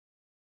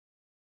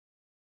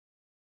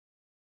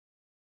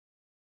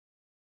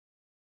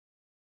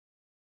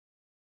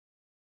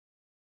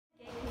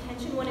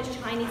Position 1 is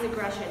Chinese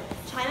aggression.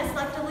 China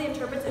selectively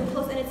interprets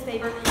UNCLOS in its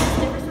favor. This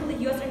differs from the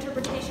U.S.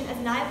 interpretation, as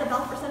Nye of the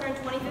Balfour Center in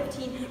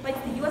 2015 writes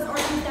the U.S.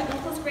 argues that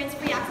UNCLOS grants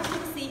free access to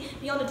the sea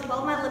beyond a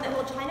 12-mile limit,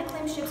 while China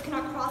claims ships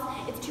cannot cross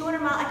its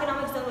 200-mile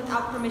economic zone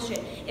without permission.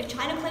 If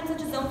China claims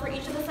such a zone for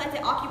each of the sites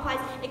it occupies,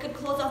 it could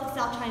close off the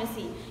South China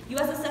Sea.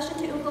 U.S. accession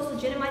to UNCLOS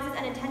legitimizes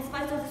and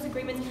intensifies those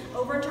disagreements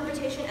over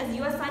interpretation as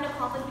U.S.-Sino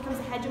conflict becomes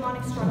a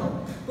hegemonic struggle.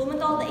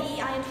 Blumenthal, the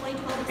AEI in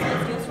 2012,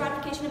 explains U.S.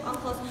 ratification of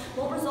UNCLOS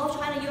won't resolve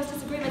China-U.S.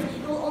 disagreements.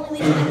 It will only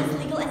lead to endless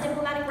legal and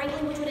diplomatic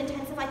wrangling, which would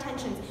intensify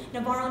tensions.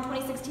 Navarro in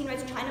 2016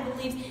 writes, China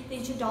believes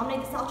they should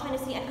dominate the South China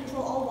Sea and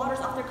control all waters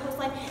off their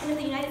coastline, and if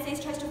the United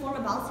States tries to form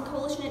a balancing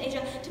coalition in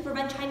Asia to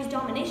prevent Chinese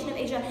domination of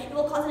Asia, it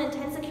will cause an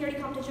intense security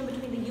competition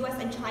between the U.S.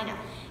 and China.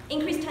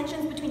 Increased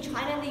tensions between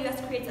China and the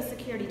U.S. creates a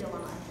security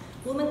dilemma.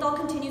 Blumenthal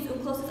continues,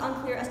 UNCLOS is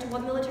unclear as to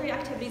what military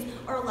activities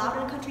are allowed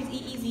in a country's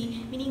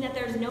EEZ, meaning that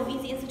there is no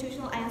easy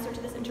institutional answer to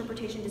this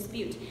interpretation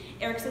dispute.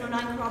 Erickson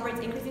 09 corroborates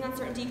increasing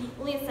uncertainty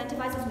only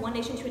incentivizes one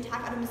nation to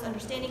attack out of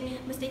misunderstanding,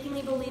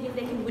 mistakenly believing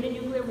they can win a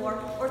nuclear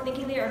war, or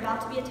thinking they are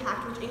about to be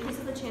attacked, which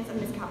increases the chance of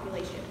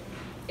miscalculation.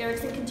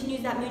 Erickson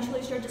continues that mutually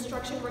assured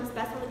destruction works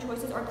best when the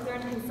choices are clear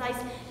and concise.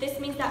 This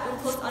means that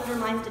UNCLOS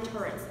undermines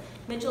deterrence.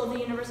 Mitchell of the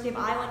University of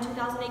Iowa in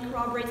 2008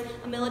 corroborates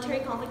a military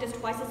conflict is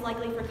twice as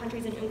likely for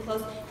countries in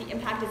UNCLOS. The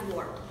impact is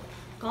war.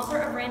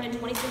 Gompler of Rand in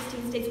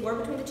 2016 states war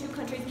between the two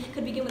countries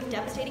could begin with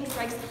devastating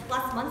strikes,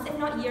 last months if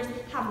not years,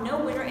 have no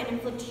winner, and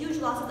inflict huge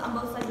losses on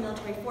both sides'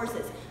 military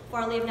forces.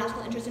 Farley of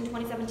National Interest in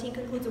 2017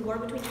 concludes a war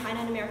between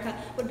China and America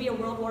would be a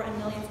world war and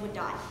millions would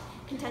die.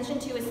 Contention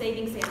 2 is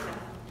saving Santa.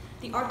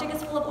 The Arctic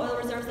is full of oil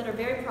reserves that are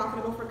very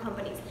profitable for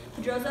companies.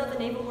 Pedroza of the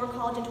Naval War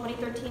College in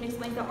 2013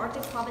 explains that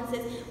Arctic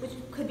provinces, which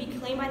could be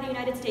claimed by the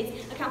United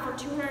States, account for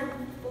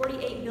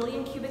 248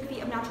 billion cubic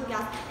feet of natural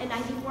gas and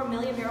 94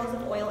 million barrels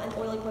of oil and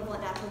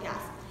oil-equivalent natural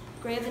gas.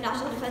 Gray of the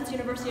National Defense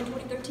University in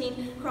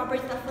 2013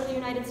 corroborates that for the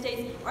United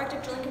States,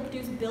 Arctic drilling could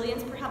produce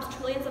billions, perhaps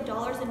trillions of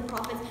dollars in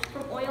profits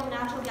from oil,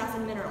 natural gas,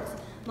 and minerals.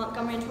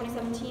 Montgomery in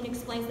 2017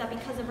 explains that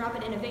because of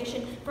rapid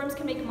innovation, firms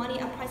can make money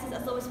at prices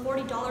as low as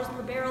 $40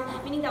 per barrel,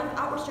 meaning that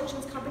without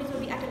restrictions, companies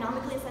would be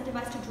economically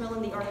incentivized to drill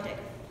in the Arctic.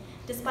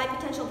 Despite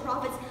potential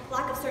profits,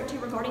 lack of certainty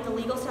regarding the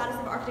legal status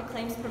of Arctic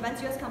claims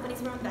prevents U.S.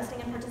 companies from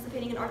investing and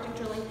participating in Arctic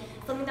drilling,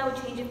 something that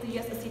would change if the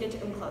U.S. acceded to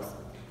UNCLOS.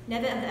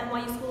 Nevitt of the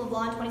NYU School of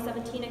Law in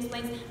 2017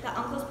 explains that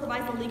UNCLOS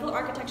provides the legal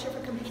architecture for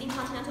competing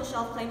continental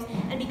shelf claims,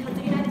 and because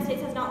the United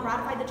States has not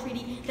ratified the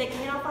treaty, they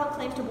cannot file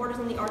claims to borders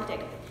in the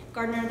Arctic.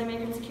 Gardner of the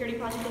American Security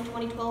Project in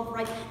 2012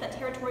 writes that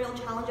territorial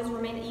challenges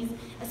remain at ease,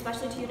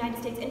 especially to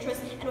United States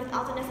interests, and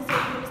without the necessary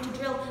permits to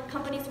drill,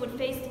 companies would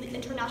face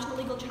international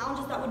legal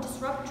challenges that would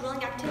disrupt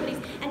drilling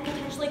activities and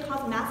potentially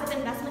cause massive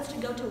investments to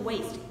go to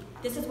waste.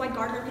 This is why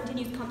Gardner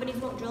continues, companies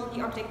won't drill in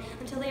the Arctic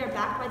until they are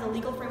backed by the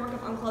legal framework of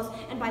UNCLOS,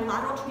 and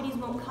bilateral treaties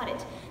won't cut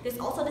it. This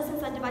also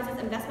disincentivizes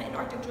investment in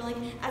Arctic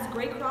drilling, as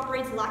Gray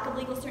corroborates lack of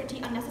legal certainty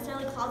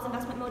unnecessarily clouds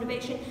investment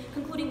motivation,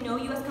 concluding no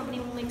U.S.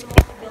 company will make the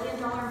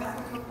multi-billion-dollar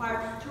investments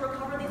required to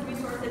recover these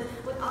resources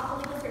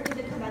without the legal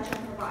certainty the convention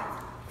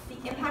provides.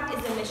 The impact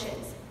is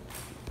emissions.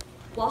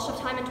 Walsh of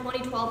Time in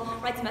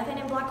 2012 writes methane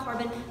and black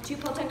carbon, two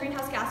potent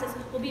greenhouse gases,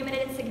 will be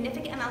emitted in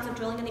significant amounts of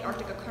drilling in the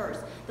Arctic occurs.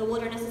 The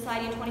Wilderness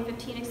Society in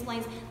 2015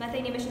 explains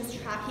methane emissions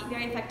trap heat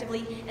very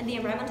effectively, and the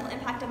environmental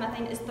impact of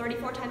methane is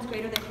 34 times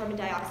greater than carbon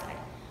dioxide.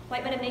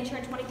 Whiteman of Nature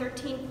in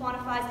 2013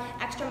 quantifies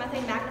extra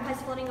methane magnifies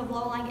flooding of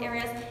low-lying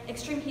areas,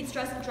 extreme heat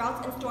stress,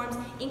 droughts, and storms,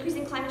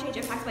 increasing climate change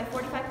impacts by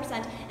 45%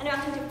 and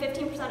amounting to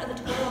 15% of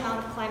the total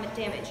amount of climate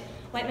damage.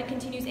 Whiteman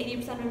continues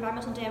 80% of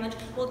environmental damage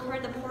will occur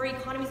in the poor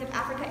economies of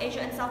Africa,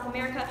 Asia, and South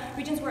America,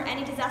 regions where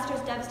any disaster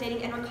is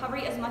devastating and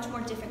recovery is much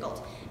more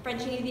difficult.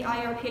 Franchini of the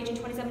IRPH in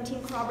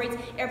 2017 corroborates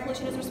air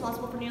pollution is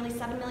responsible for nearly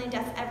 7 million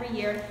deaths every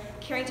year.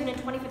 Carrington in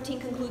 2015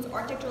 concludes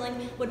Arctic drilling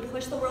would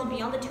push the world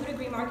beyond the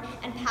 2-degree mark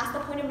and past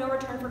the point of no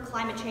return for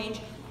climate change,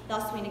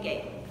 thus we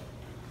negate.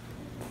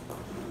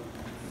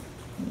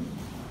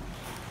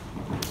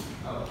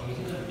 Oh, can you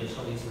do the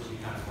visual these since you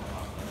kind of went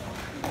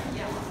off?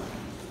 Yeah.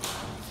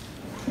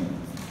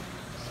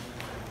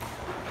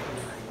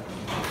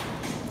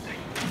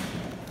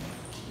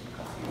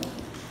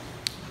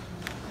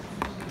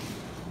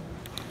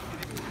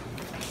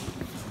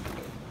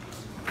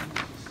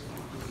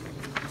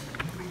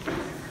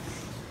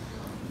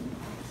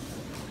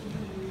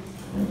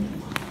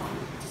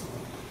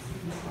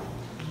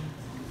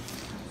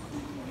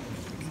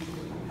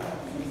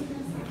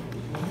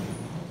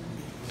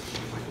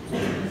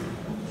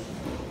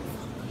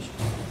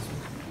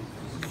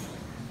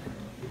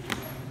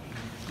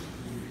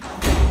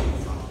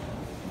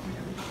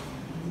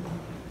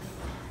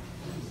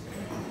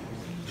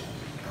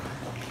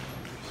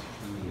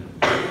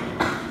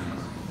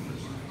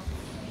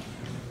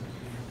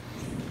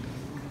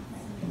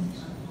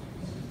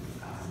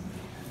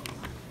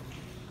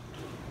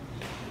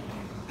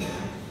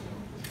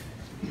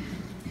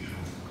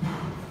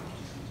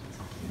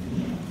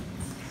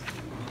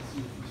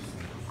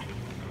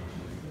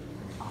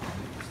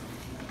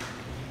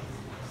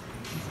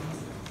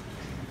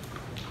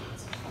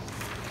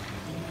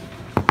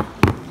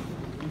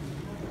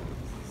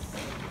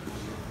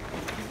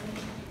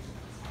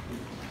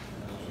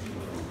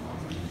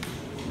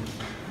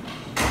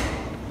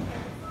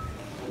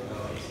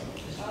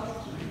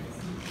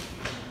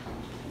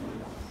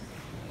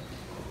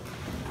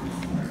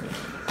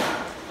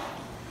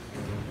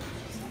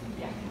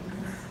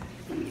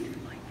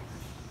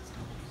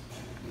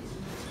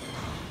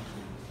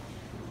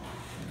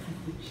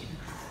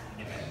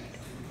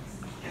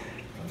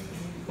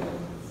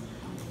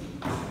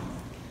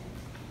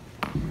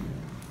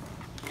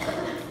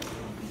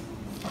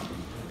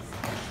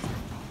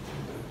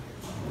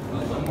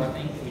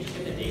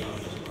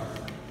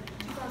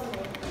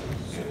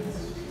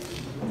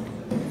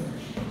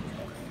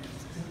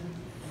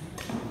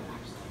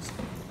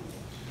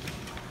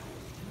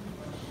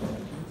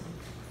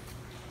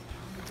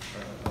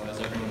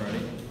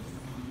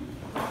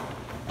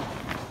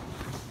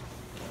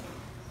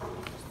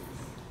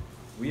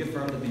 We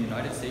affirm that the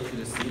United States should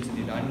accede to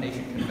the United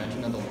Nations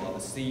Convention on the Law of the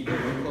Sea, or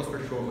UNCLOS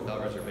for short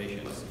without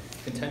reservations.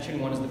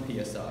 Contention 1 is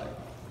the PSI.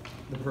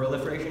 The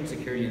Proliferation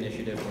Security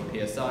Initiative, or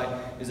PSI,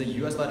 is a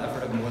U.S.-led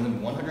effort of more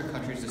than 100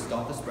 countries to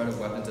stop the spread of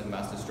weapons of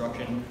mass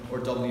destruction, or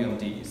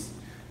WMDs.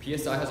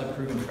 PSI has a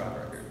proven track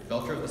record.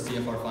 Belcher of the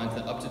CFR finds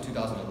that up to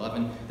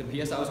 2011,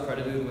 the PSI was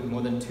credited with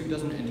more than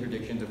 24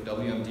 interdictions of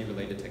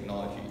WMD-related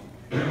technology.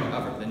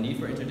 However, the need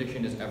for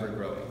interdiction is ever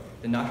growing.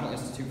 The National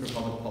Institute for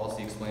Public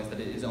Policy explains that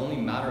it is only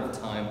a matter of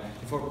time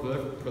before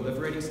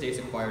proliferating states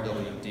acquire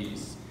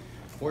WMDs.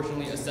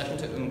 Fortunately, accession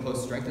to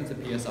UNCLOS strengthens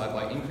the PSI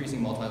by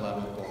increasing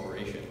multilateral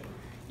cooperation.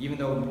 Even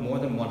though more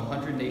than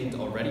 100 nations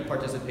already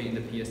participate in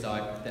the PSI,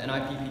 the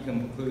NIPP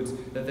concludes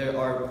that there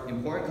are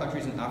important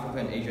countries in Africa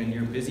and Asia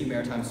near busy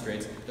maritime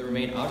straits that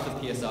remain out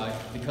of the PSI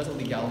because of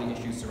legality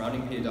issues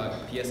surrounding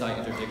PSI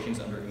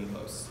interdictions under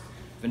UNCLOS.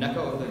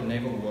 Vineko of the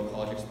Naval War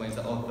College explains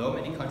that although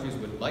many countries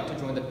would like to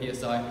join the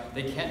PSI,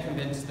 they can't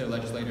convince their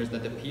legislators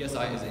that the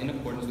PSI is in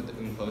accordance with the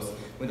UNCLOS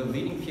when the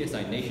leading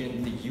PSI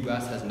nation, the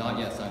US, has not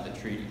yet signed the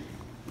treaty.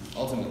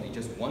 Ultimately,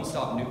 just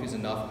one-stop nuke is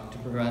enough to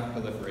prevent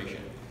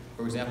proliferation.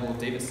 For example,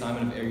 David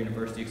Simon of Air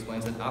University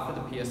explains that after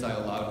the PSI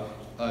allowed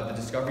the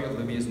discovery of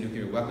Libya's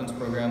nuclear weapons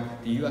program,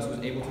 the US was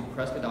able to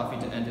press Gaddafi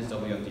to end his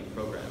WMD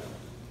program.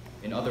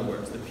 In other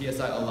words, the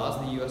PSI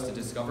allows the US to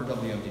discover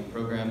WMD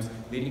programs,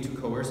 leading to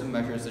coercive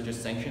measures such as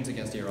sanctions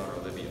against Iran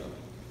or Libya.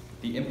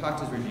 The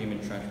impact is regime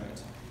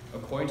entrenchment.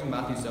 According to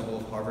Matthew Seville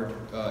of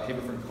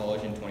Haverford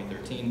College in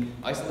 2013,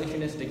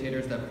 isolationist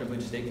dictators that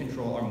privilege state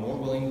control are more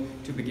willing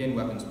to begin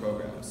weapons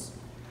programs.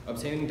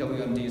 Obtaining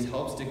WMDs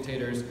helps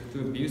dictators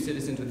to abuse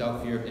citizens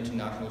without fear of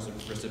international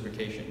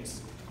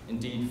reciprocations.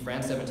 Indeed,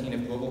 France 17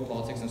 of Global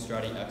Politics and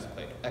Strategy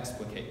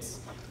explicates.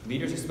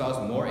 Leaders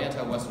espouse more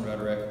anti-Western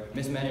rhetoric,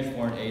 mismanage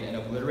foreign aid, and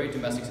obliterate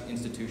domestic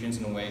institutions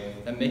in a way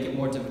that make it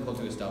more difficult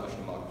to establish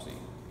democracy.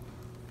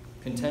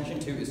 Contention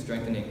 2 is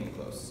strengthening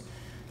UNCLOS.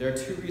 There are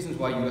two reasons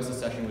why U.S.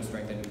 accession would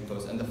strengthen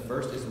UNCLOS, and the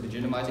first is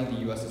legitimizing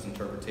the U.S.'s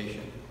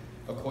interpretation.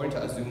 According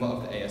to Azuma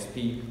of the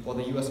ASP, while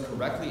the U.S.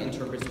 correctly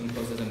interprets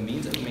UNCLOS as a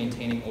means of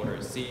maintaining order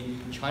at sea,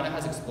 China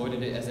has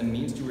exploited it as a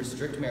means to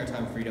restrict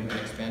maritime freedom and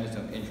expand its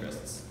own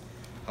interests.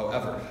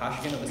 However,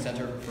 Hashkin of the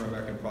Center for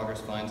American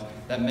Progress finds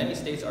that many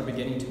states are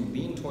beginning to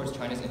lean towards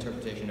China's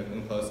interpretation of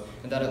UNCLOS,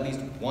 and that at least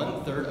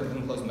 1/3 of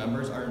UNCLOS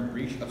members are in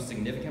breach of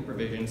significant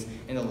provisions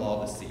in the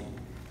law of the sea.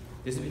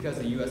 This is because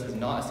the U.S. has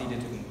not acceded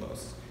to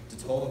UNCLOS.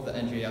 Toll of the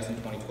NJS in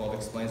 2012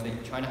 explains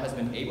that China has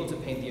been able to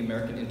paint the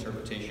American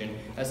interpretation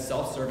as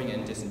self-serving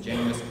and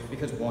disingenuous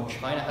because while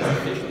China has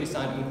officially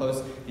signed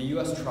UNCLOS, the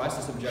U.S. tries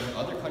to subject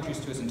other countries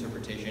to its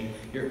interpretation,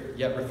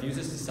 yet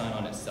refuses to sign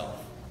on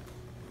itself.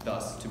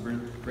 Thus, to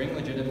bring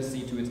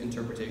legitimacy to its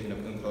interpretation of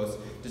UNCLOS,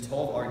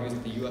 Titov argues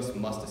that the U.S.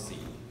 must accede.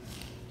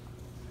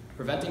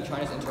 Preventing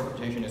China's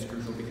interpretation is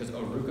crucial because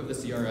O'Rourke of the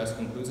CRS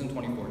concludes in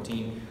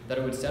 2014 that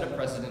it would set a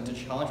precedent to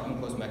challenge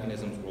UNCLOS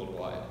mechanisms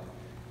worldwide.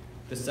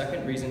 The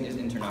second reason is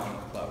international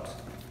clout.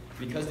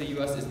 Because the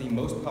U.S. is the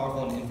most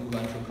powerful and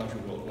influential country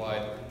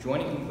worldwide,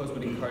 joining UNCLOS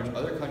would encourage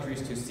other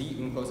countries to see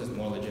UNCLOS as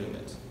more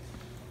legitimate.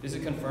 This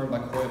is confirmed by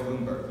Coy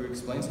Bloomberg, who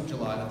explains in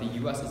July that the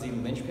U.S. is the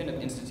linchpin of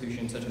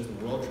institutions such as the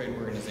World Trade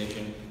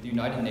Organization, the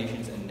United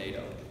Nations, and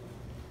NATO.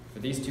 For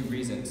these two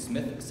reasons,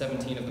 Smith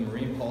 17 of the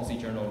Marine Policy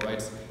Journal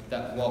writes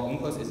that while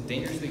UNCLOS is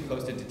dangerously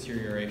close to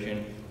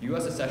deterioration,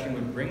 U.S. accession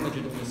would bring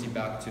legitimacy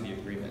back to the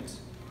agreement.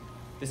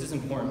 This is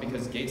important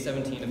because Gate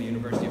 17 of the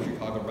University of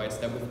Chicago writes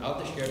that without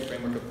the shared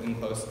framework of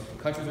UNCLOS,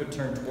 countries would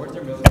turn towards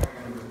their military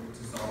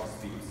to solve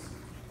disputes.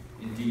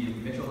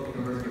 Indeed, Mitchell at the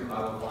University of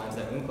Iowa finds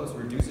that UNCLOS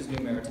reduces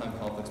new maritime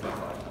conflicts by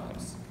 5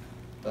 times.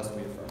 Thus,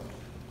 we affirm.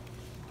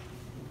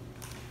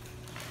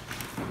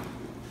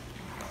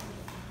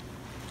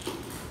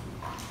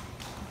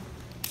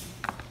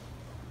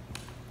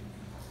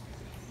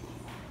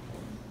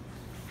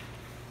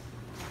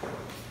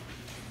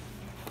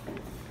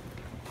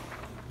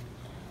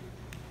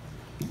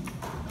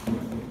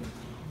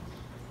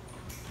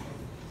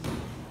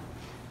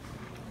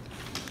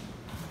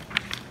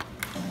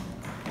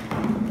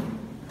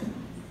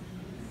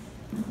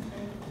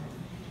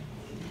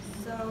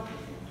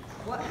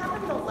 What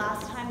happened the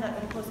last time that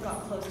UNCLOS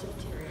got close to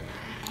deteriorating?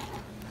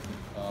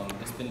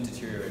 It's been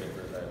deteriorating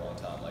for a very long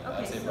time.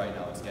 I'd say right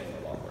now it's getting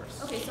a lot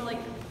worse. Okay, so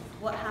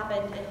what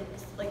happened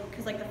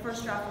because the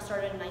first draft was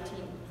started in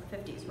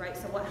 1950s, right?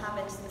 So what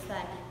happened since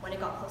then when it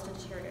got close to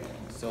deteriorating?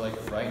 So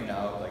right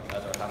now,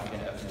 as our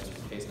applicant evidence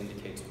case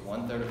indicates,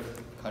 1/3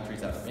 of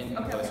countries that are in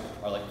UNCLOS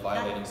are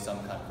violating some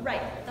kind of.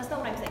 Right, that's not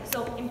what I'm saying.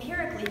 So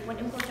empirically, when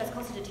UNCLOS gets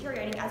close to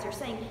deteriorating, as you're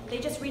saying, they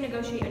just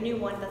renegotiate a new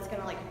one that's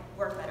gonna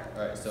work better.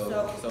 All right,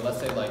 so let's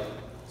say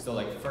So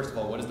like, first of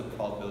all, what is the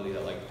probability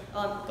that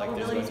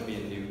there's going to be a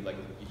new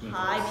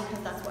high,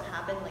 because that's what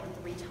happened like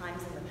 3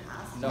 times in the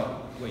past.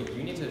 No, wait,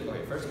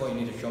 first of all, you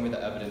need to show me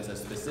the evidence that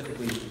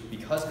specifically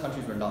because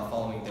countries were not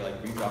following the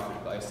redrafted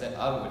advice,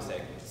 I would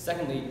say.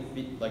 Secondly,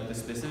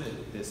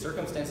 the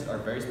circumstances are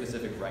very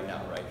specific right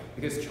now, right?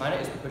 Because China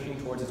is pushing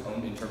towards its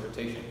own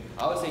interpretation.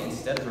 I would say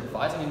instead of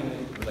revising a new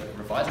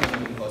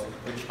UNCLOS,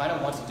 what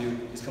China wants to do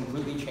is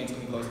completely change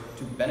UNCLOS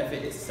to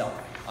benefit itself.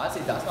 I'd say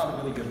that's not a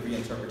really good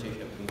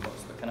reinterpretation of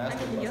UNCLOS, but can I ask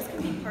you a question? The US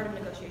can be part of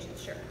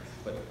negotiations, sure.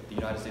 But the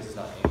United States is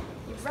not in UNCLOS.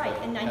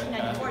 Right, in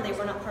 1994 they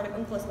were not part of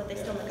UNCLOS, but they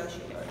still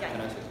negotiated. Right. Yeah.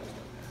 Can I ask you a question?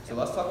 So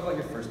let's talk about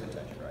your first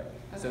contention, right?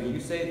 So you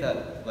say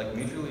that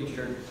mutually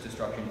assured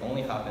destruction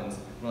only happens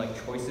when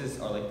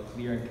choices are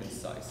clear and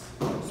concise.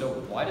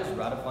 So why does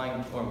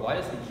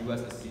the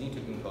U.S. acceding to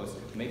UNCLOS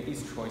make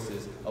these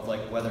choices of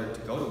whether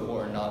to go to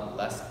war or not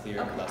less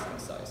clear and less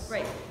concise?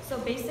 Right. So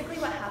basically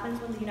what happens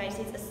when the United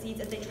States accedes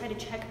is they try to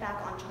check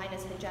back on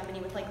China's hegemony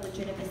with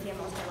legitimacy and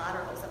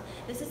multilateralism.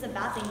 This is a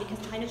bad thing because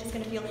China's just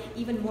going to feel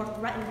even more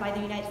threatened by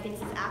the United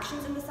States'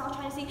 actions in the South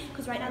China Sea,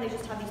 because right now they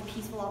just have these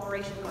peaceful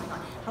operations going on.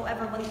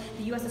 However, when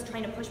the U.S. is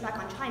trying to push back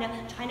on China,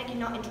 China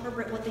cannot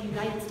interpret what the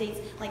United States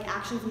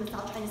actions in the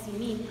South China Sea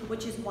mean,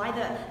 which is why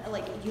the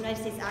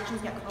United States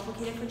actions get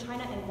complicated for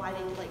China and why they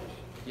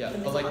yeah,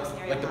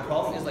 but the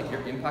problem is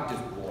your impact is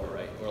war,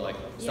 right? Or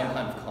some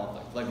kind of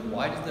conflict.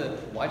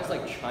 Why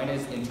does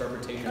China's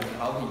interpretation of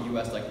how the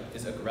U.S.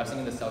 is aggressing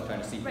in the South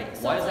China Sea? Right.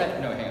 So why does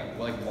that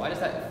why does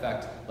that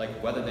affect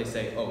whether they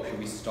say, oh, should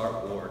we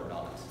start war or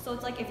not? So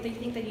it's if they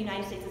think the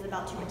United States is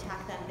about to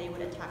attack them, they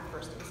would attack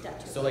first instead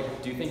too. So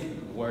do you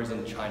think war is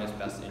in China's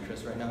best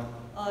interest right now?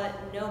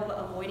 No, but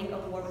avoiding a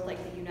war with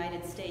the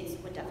United States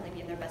would definitely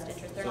be in their best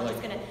interest. They're so not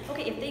just gonna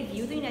if they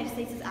view the United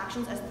States'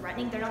 actions as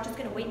threatening, they're not just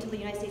gonna wait until the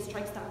United States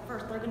strikes them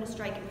first. They're gonna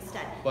strike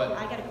instead.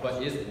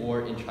 But is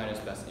war in China's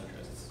best interest?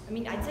 I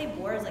mean, I'd say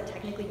war is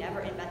technically never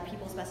in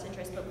people's best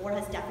interest, but war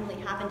has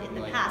definitely happened in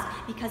the past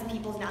because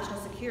people's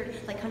national security,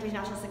 countries'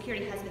 national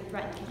security has been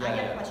threatened. I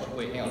get a question.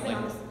 Wait, hang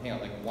on,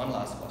 one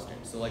last question.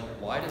 So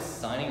why does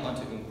signing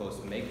onto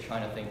UNCLOS make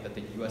China think that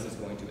the U.S. is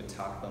going to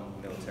attack them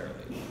militarily?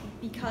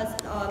 Because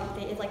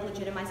it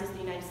legitimizes the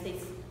United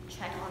States'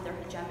 check on their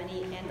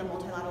hegemony, and the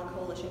multilateral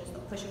coalition is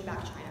pushing back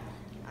China.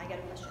 I get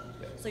a question.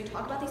 Yeah. So you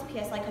talk about these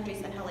PSI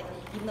countries and how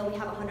even though we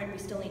have 100, we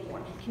still need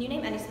more. Can you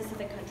name any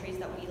specific countries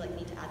that we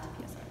need to add to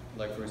PSI?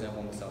 For example,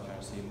 in the South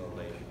China Sea,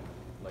 Malaysia.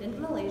 Didn't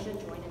Malaysia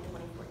join in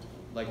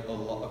 2014? A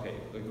lot. Okay,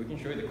 we can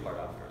show you the card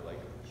after.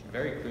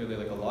 Very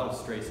clearly, a lot of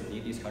straits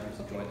need these countries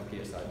to join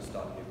the PSI to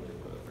stop nuclear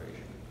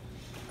proliferation.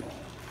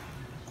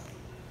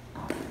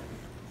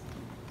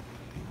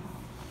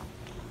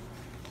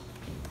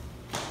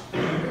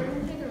 We're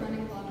going to take a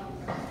running clock out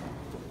first.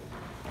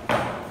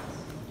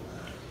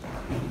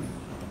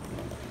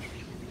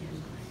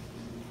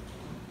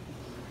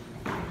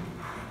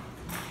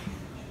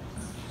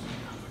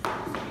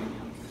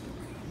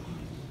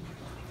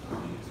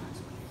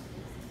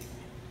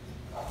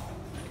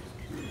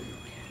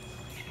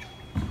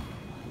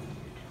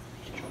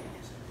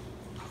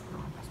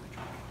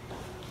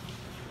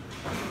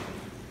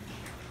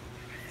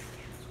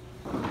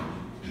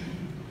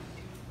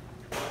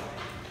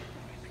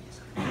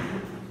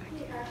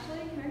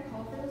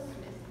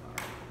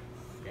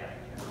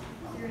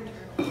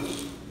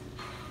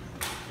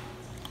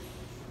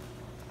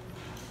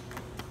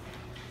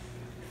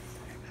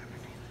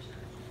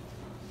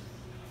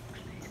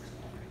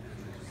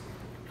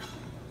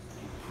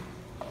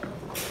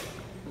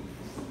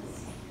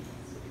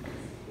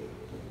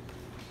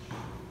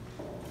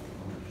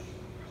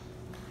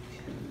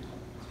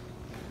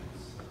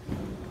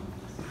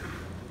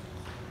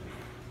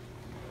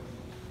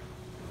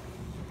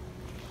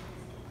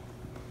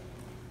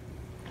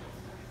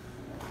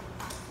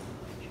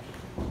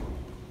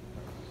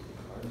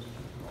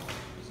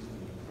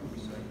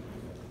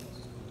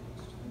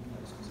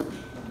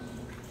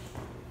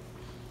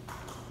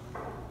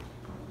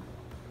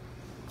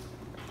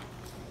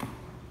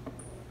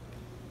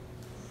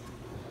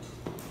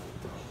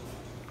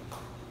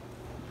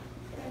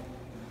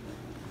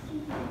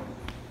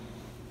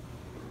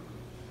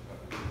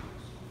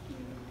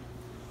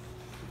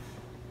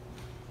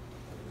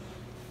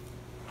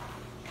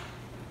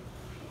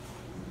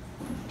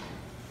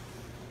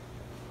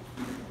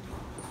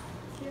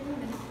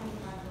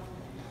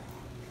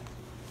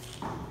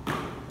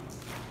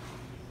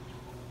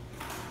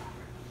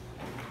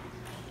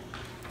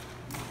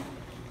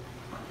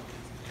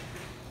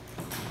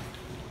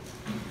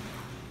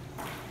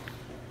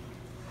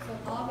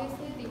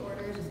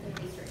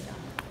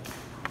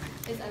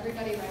 Is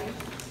everybody ready?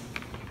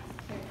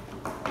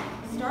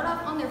 Start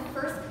off on their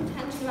first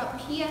contention about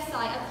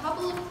PSI, a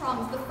couple of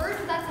problems. The first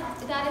is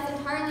that is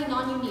entirely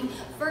non-unique.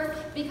 First,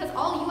 because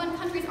all UN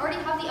countries already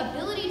have the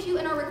ability to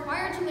and are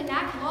required to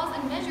enact laws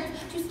and measures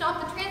to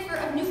stop the transfer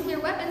of nuclear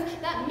weapons.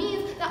 That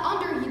means that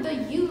under the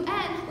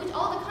UN, which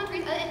all the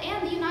countries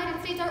and the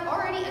United States are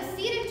already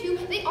acceded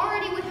to, they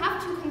already would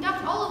have to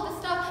conduct all of the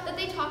stuff that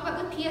they talk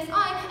about with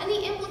PSI. And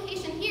the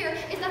implication here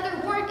is that their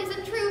warrant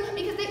isn't true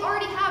because they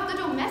already have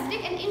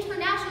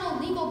international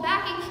legal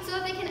backing so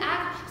that they can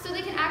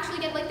actually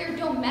get like their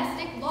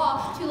domestic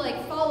law to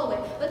like follow it.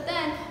 But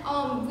then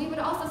we would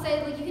also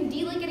say like you can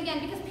delink it again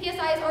because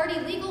PSI is already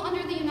legal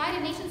under the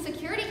United Nations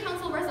Security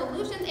Council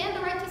resolutions and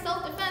the right to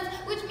self-defense,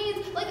 which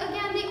means like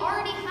again they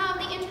already have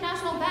the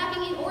international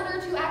backing in order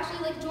to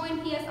actually like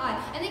join PSI,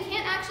 and they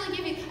can't actually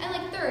give you. And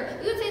like third,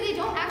 we would say they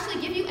don't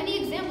actually give you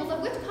any examples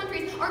of which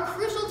countries are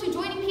crucial to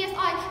joining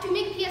PSI to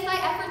make PSI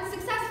efforts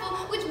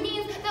successful, which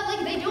means that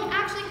like they don't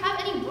actually have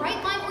any bright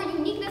line or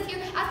uniqueness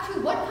here as to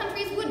what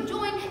countries would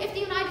join if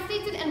the United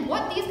States did and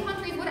what these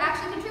countries would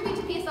actually contribute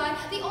to PSI.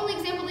 The only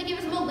example they give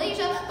is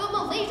Malaysia, but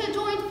Malaysia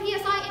joined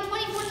PSI in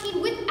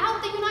 2014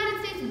 without the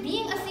United States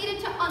being acceded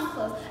to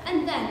UNCLOS.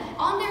 And then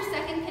on their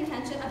second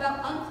contention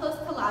about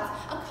UNCLOS collapse,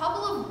 a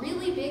couple of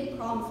really big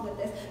problems with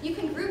this. You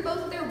can group both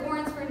of their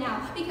warrants for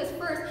now because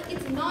first,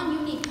 it's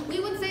non-unique. We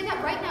would say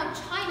that right now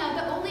China,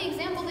 the only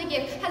example they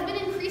give, has been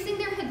increasing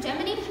their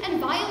hegemony and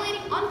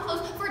violating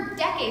UNCLOS for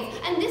decades.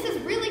 And this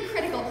is really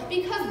critical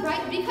because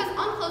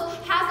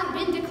UNCLOS hasn't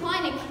been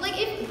declining. Like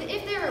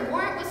if their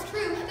warrant was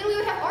true, then we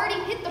would have already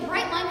hit the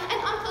bright line and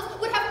UNCLOS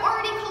would have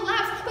already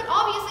collapsed. But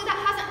obviously that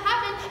hasn't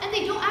happened, and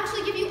they don't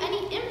actually give you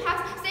any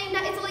impacts saying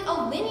that it's like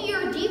a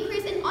linear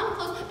decrease in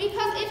UNCLOS,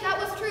 because if that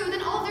was true,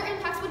 then all of their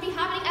impacts would be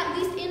happening at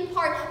least in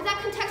part. But that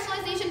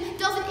contextualization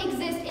doesn't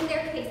exist in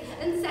their case.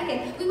 And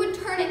second, we would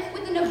turn it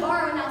with the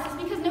Navarro analysis,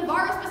 because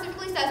Navarro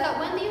specifically says that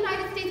when the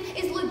United States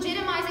is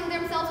legitimizing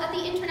themselves at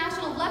the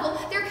international level,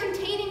 they're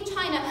containing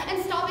China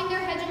and stopping their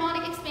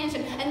hegemonic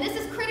expansion. And this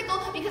is critical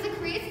because it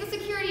creates the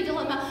security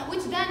dilemma,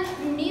 which then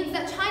means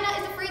that China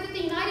is afraid that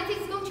the United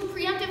States is going to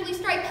preemptively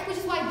strike, which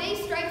is why they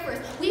strike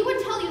first. We would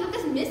tell you that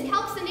this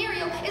miscalc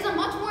scenario is a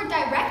much more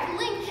direct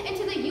link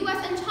into the US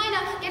and China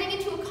getting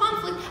into a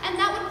conflict, and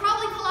that would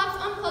probably collapse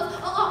UNCLOS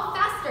a lot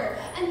faster.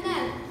 And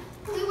then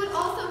we would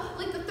also,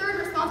 like the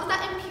third response is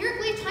that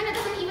empirically China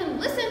doesn't even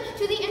listen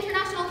to the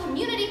international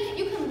community.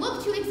 You can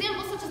look to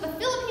examples such as the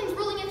Philippines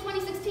ruling in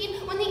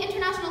 2016 when the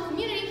international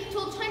community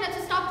told China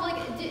to stop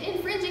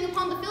infringing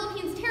upon the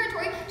Philippines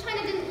territory.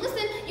 China didn't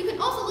listen. You can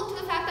also look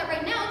to the fact that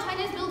right now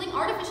China is building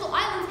artificial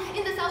islands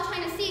in the South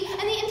China Sea,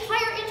 and the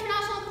entire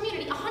international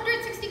community,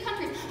 160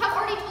 countries, have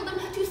already told them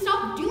to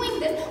stop doing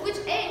this, which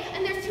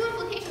and there's two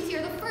implications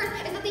here. The first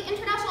is that the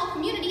international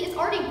community is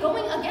already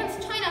going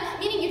against China,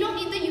 meaning you don't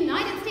need the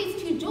United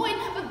States to join,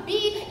 but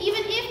B,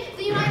 even if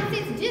the United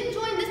States did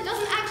join, this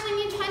doesn't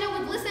actually mean China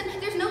would listen.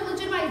 There's no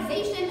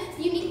legitimization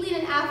uniquely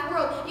in an app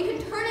world. You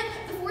can turn it,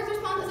 the fourth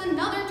response is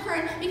another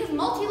turn, because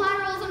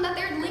multilateralism that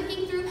they're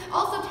linking through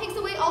also takes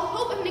away all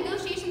hope of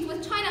negotiations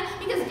with China,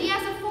 because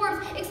Diaz and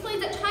Forbes explains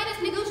that China's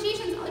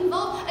negotiations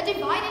involve a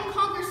divide and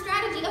conquer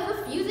strategy of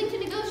refusing to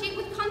negotiate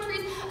with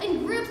countries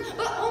in groups,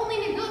 but only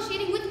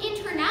negotiating with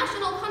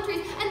international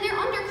countries, and they're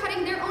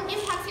undercutting their own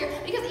impacts here,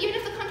 because even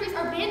if the countries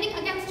are banding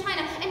against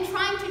China and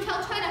trying to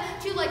tell China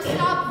to like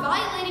stop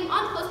violating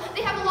UNCLOS,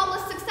 they have a lot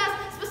less success,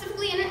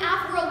 specifically in an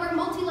app world where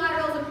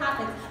multilateralism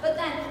happens. But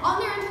then,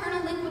 on their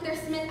internal link with their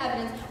Smith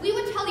evidence, we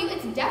would tell you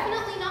it's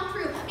definitely not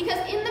true,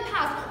 because in the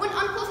past, when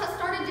UNCLOS has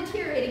started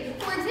deteriorating,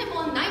 for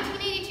example, in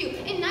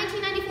 1982, in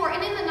 1994,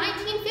 and in the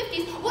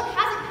 1950s, what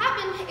hasn't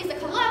happened is a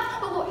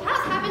collapse, but what has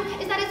happened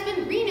is that it's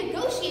been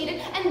renegotiated,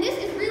 and this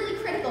is really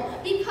critical,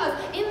 because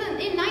in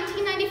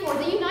 1994,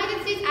 the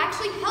United States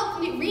actually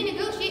helped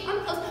renegotiate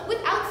UNCLOS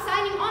without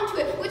signing onto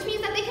it, which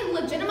means that they can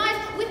legitimize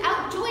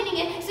without joining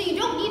it, so you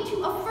don't need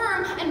to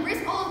affirm and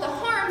risk all of the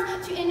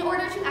harms in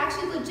order to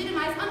actually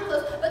legitimize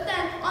UNCLOS. But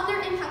then, on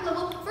their impact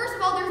level, first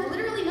of all, there's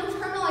literally no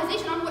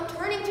terminalization on what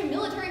turning to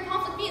military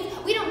conflict means.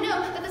 We don't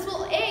know that this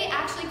will A,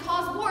 actually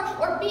cause war,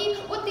 or B,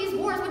 what these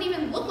wars would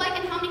even look like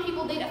and how many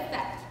people they'd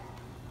affect.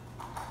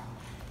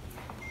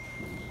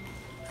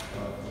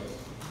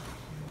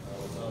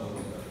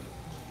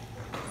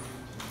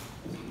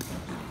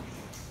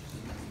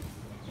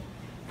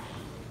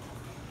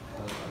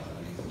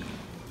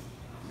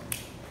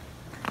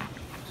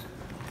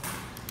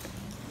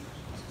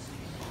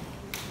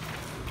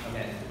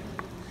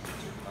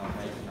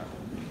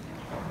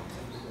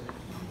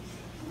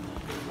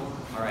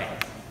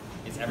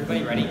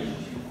 Everybody ready?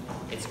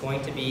 It's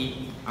going to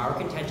be our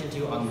contention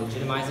to on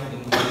legitimizing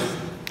UNCLOS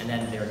and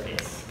then their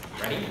case.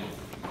 Ready?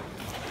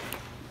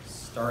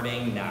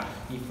 Starting now.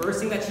 The first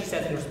thing that she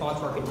says in response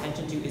to our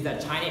contention to is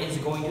that China is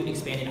going to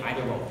expand in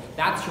either role.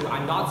 That's true.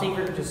 I'm not saying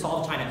we're going to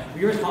solve China.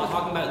 We are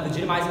talking about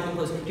legitimizing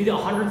UNCLOS to the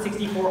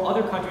 164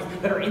 other countries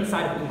that are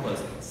inside of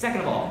UNCLOS.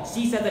 Second of all,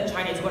 she said that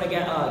China is going to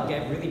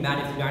get really mad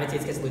if the United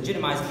States gets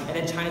legitimized, and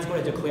then China is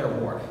going to declare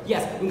war.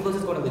 Yes, UNCLOS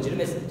is going to lead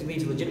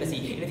to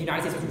legitimacy, and if the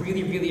United States was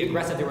really, really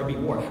aggressive, there would be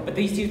war. But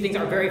these two things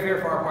are very,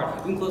 very far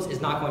apart. UNCLOS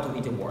is not going to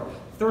lead to war.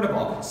 Third of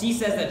all, she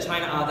says that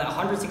that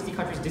 160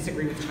 countries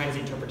disagree with China's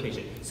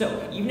interpretation.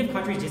 So, even if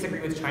countries disagree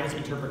with China's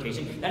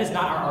interpretation, that is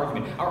not our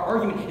argument. Our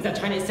argument is that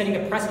China is setting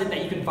the precedent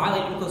that you can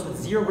violate UNCLOS with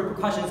zero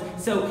repercussions,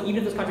 so even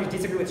if those countries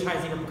disagree with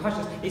China's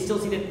repercussions, they still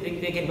see that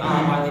they can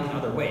violate in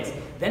other ways.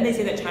 Then they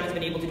say that China's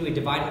been able to do a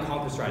divide and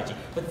conquer strategy.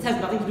 But this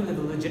has nothing to do with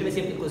the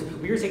legitimacy of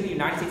UNCLOS. We are saying the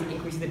United States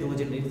increases the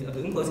legitimacy of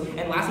UNCLOS.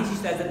 And lastly, she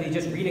says that they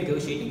just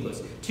renegotiate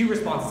UNCLOS. Two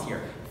responses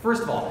here.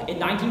 First of all, in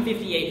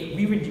 1958,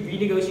 we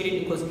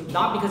renegotiated UNCLOS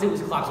not because it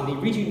was collapsing. They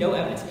read you no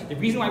evidence. The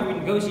reason why we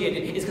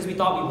renegotiated is because we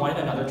thought we wanted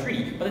another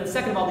treaty. But then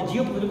second of all, the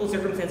geopolitical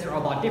circumstances are a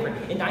lot different.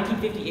 In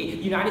 1958,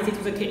 the United States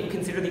was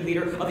considered the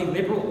leader of a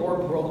liberal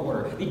world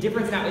order. The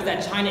difference now is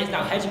that China is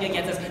now hedging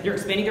against us. They're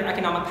expanding their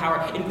economic power,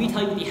 and we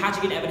tell you with the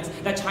hatchet evidence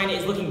that China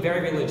is looking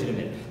very, very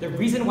legitimate. The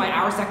reason why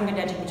our second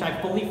contention, which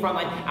I fully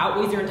frontline,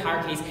 outweighs their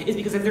entire case is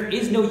because if there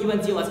is no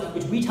UNCLS,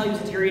 which we tell you is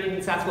deteriorating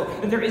in status quo,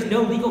 then there is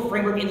no legal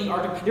framework in the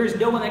Arctic. There is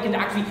no one that can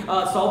actually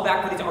solve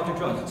back for these Arctic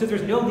drilling. So if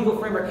there's no legal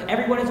framework,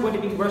 everyone is going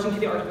to be rushing to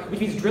the Arctic, which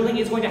means drilling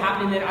is going to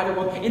happen in either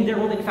world. In their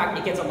world, in fact,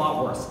 it gets a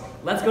lot worse.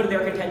 Let's go to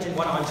their contention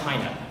one on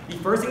China. The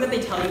first thing that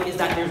they tell you is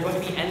that there's going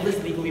to be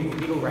endless legal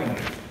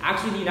wrangling.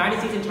 Actually, the United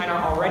States and China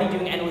are already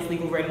doing endless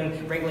legal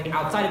wrangling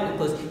outside of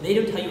UNCLOS. They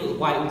don't tell you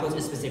why UNCLOS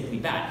is specifically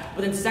bad.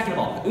 But then second of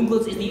all,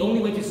 UNCLOS is the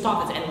only way to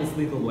stop this endless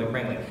legal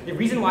wrangling. The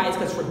reason why is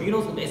because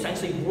tribunals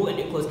essentially rule in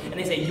UNCLOS and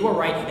they say you are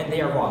right and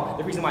they are wrong.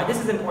 The reason why this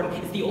is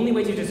important is the only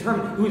way to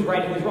determine who is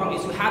right and who is wrong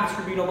is to have this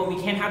tribunal, but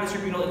we can't have this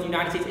tribunal if the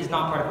United States is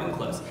not part of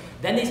UNCLOS.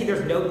 Then they say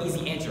there's no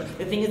easy answer.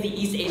 The thing is,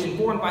 the East Asian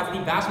Forum finds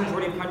the vast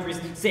majority of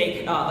countries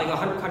say, like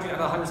 100 countries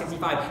out of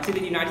 165, say that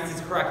the United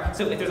States is correct.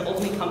 So if there's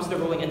ultimately comes to the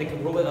ruling and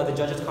the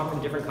judges come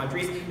from different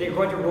countries, they're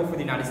going to rule for the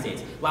United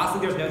States. Lastly,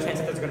 there's no chance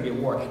that there's going to be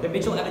a war. The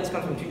Mitchell evidence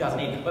comes from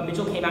 2008, but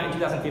Mitchell came out in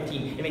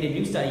 2015 and made a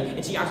new study,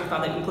 and she actually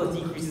found that UNCLOS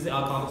decreases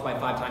conflicts by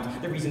 5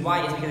 times. The reason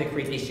why is because it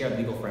creates a shared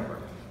legal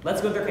framework. Let's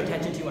go to their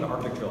contention 2 on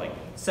Arctic drilling.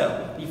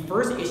 So, the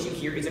first issue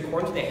here is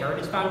according to the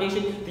Heritage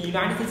Foundation, the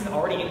United States has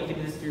already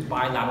implemented this through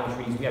bilateral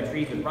treaties. We have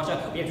treaties with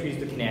Russia, we have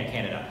treaties with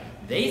Canada.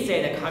 They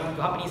say that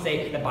companies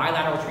say that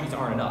bilateral treaties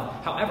aren't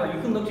enough. However, you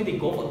can look to the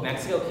Gulf of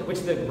Mexico, which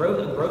the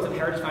growth of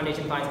Heritage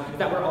Foundation finds is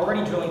that we're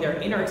already drilling there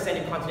in our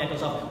extended continental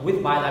shelf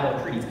with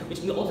bilateral treaties, which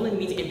ultimately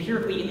means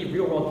empirically in the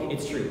real world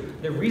it's true.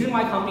 The reason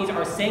why companies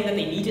are saying that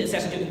they need to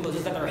accede to UNCLOS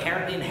is that they're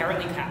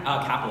inherently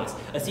capitalist.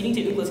 Acceding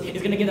to UNCLOS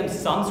is going to give them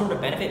some sort of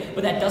benefit,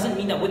 but that doesn't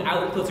mean that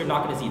without UNCLOS they're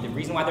not going to accede. The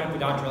reason why they're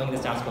not drilling in the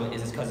status quo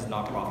is because it's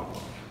not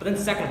profitable. But then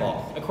second of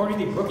all, according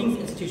to the Brookings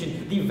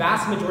Institution, the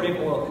vast majority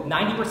of oil,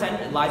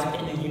 90%, lies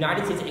within the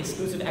United States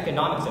exclusive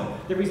economic zone.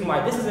 The reason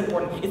why this is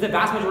important is the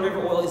vast majority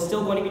of oil is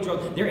still going to be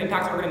drilled. Their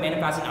impacts are going to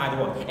manifest in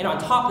either one. And on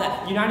top of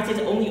that, the United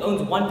States only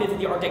owns 1/5 of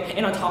the Arctic.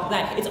 And on top of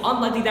that, it's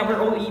unlikely that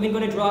we're even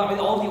going to drill out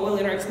all of the oil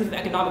in our exclusive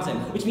economic zone,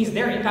 which means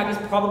their impact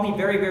is probably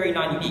very, very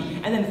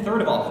non-unique. And then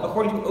third of all,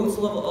 according to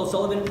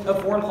O'Sullivan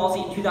of Foreign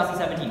Policy in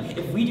 2017,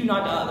 if we do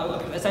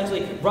not,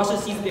 essentially, Russia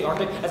sees the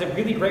Arctic as a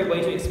really great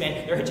way to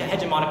expand their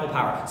hegemonical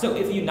power. So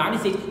if the United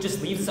States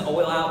just leaves this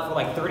oil out for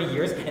like 30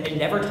 years and they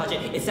never touch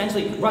it,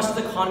 essentially Russia's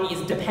economy is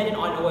dependent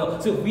on oil.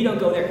 So if we don't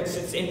go there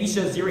and we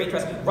show zero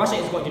interest, Russia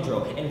is going to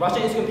drill. And Russia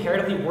is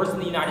comparatively worse than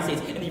the United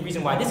States. And the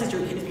reason why this is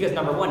true is because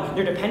number one,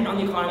 they're dependent on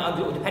the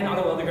economy, dependent on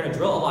the oil, they're going to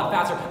drill a lot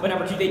faster. But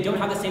number two, they don't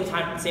have the same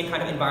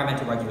kind of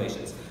environmental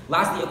regulations.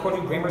 Lastly,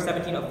 according to Grammar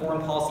 17 of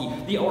Foreign Policy,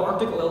 the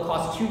Arctic oil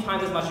costs 2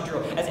 times as much to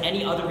drill as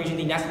any other region,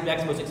 the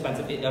next most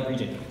expensive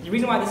region. The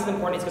reason why this is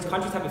important is because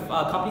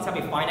companies have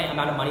a finite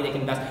amount of money they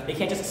can invest. They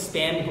can't just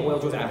spam oil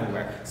drills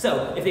everywhere.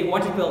 So if they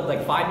want to build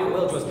like 5 new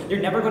oil drills, they're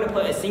never going to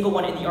put a single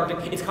one in the Arctic.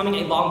 It's coming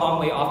a long,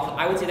 long way off.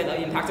 I would say that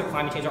the impacts of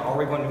climate change are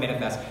already going to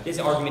manifest. This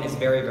argument is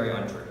very, very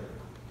untrue.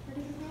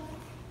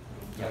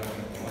 Yeah.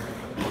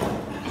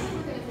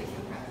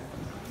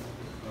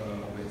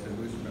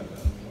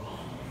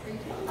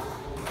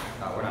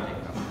 We're not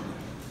taking that.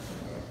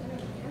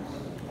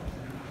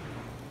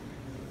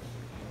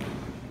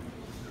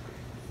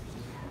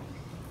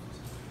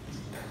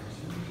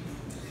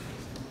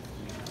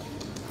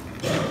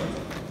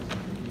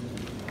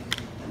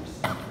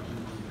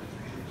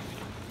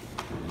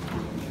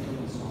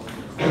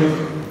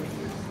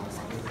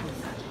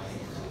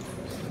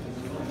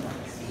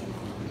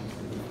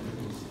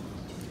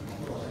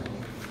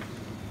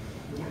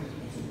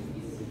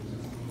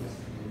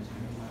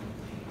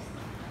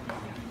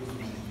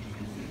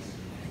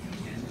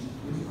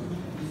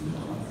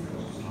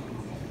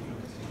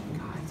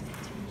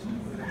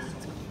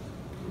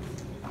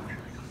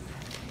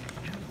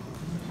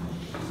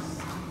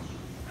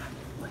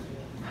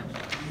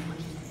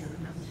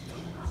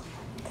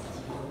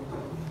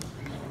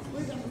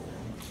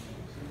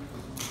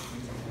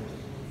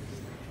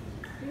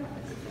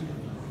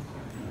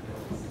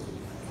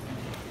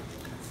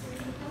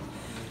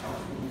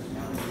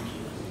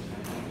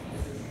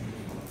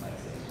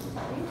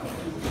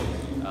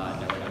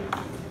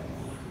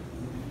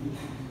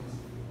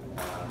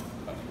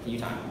 You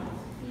time.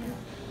 Yeah.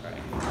 Right.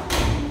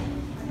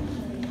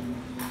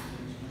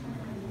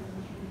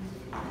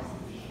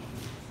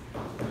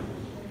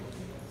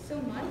 So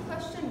my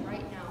question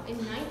right now, in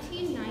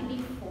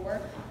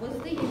 1994,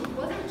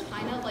 wasn't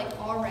China like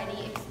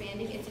already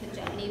expanding its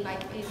hegemony by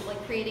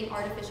like creating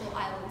artificial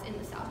islands in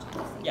the South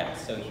China Sea? Yeah,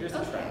 so here's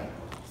the trend.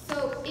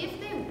 So if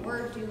they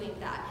were doing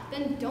that,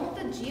 then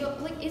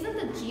isn't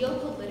the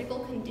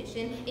geopolitical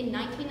condition in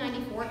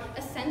 1994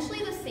 essentially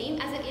the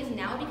same as it is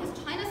now, because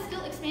China's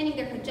still expanding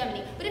their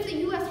hegemony? But if the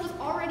US was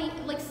already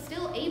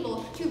still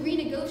able to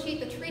renegotiate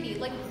the treaty,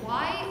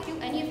 why do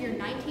any of your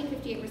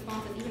 1958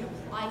 responses even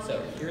apply here?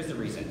 So here's the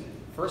reason.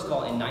 First of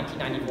all, in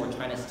 1994,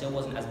 China still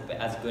wasn't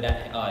as good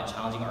at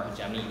challenging our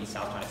hegemony in the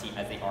South China Sea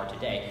as they are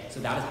today. So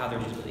that is how they're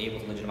just able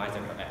to legitimize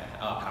their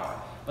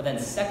power. But then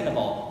second of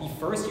all, the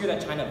first year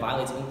that China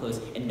violates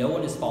UNCLOS and no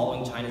one is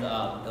following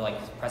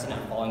China's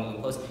precedent of following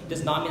UNCLOS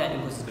does not mean that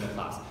UNCLOS is going to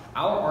collapse.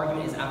 Our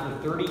argument is after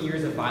 30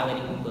 years of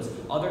violating UNCLOS,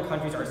 other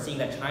countries are seeing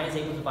that China is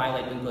able to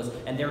violate UNCLOS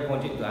and they're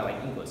going to violate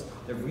UNCLOS.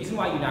 The reason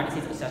why United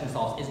States accession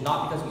stalls is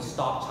not because we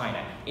stopped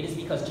China. It is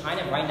because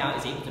China right now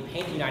is able to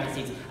paint the United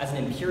States as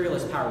an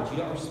imperialist power, which we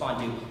don't respond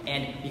to,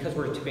 and because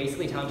we're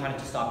basically telling China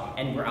to stop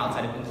and we're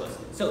outside of UNCLOS.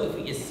 So if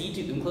we accede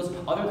to UNCLOS,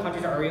 other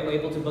countries are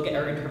able to look at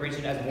our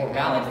interpretation as more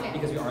valid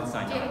because we aren't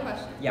signed Do you up. have a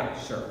question? Yeah,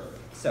 sure.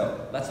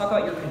 So let's talk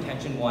about your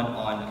contention one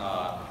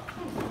on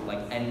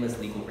endless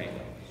legal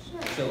wrangling.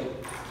 Sure. So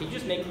can you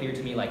just make clear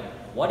to me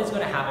what is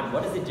going to happen?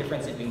 What is the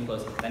difference in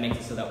UNCLOS that makes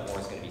it so that war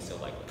is going to be so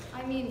likely?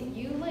 I mean,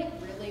 you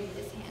really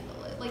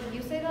mishandle it.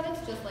 You say that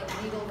it's just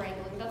legal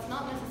wrangling. That's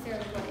not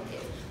necessarily what it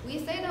is. We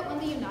say that when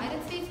the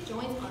United States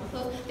joins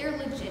UNCLOS, they're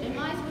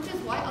legitimized, which is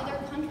why other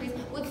countries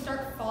would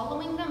start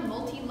following them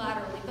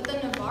multilaterally. But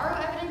the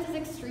Navarro evidence is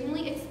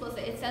extremely explicit.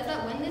 It says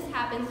that when this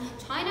happens,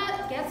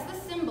 China gets the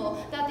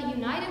symbol that the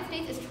United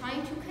States is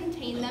trying to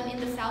contain them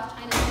in the South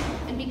China Sea.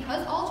 And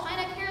because all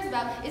China cares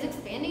about is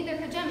expanding their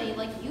hegemony,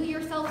 like you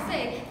yourself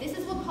say, this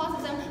is what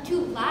causes them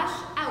to lash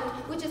out,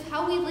 which is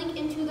how we link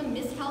into the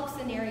mishelp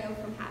scenario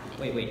from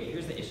happening. Wait,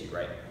 here's the issue,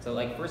 right? So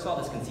first of all,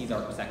 this concedes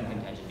our second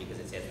contention because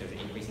it says there's an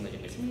increasing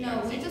legitimacy.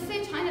 No, we just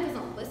say China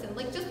doesn't listen.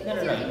 Just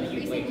because No. you're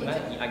increasing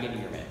I give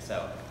you your minute.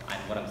 So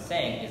what I'm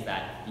saying is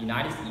that the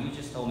United States, you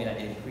just told me that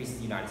it increases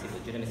the United States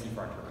legitimacy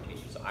for our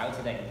interpretation. So I would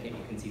say that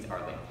it concedes our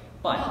link.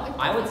 But No,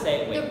 I would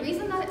say, the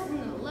reason that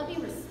let me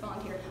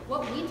respond here.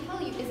 What we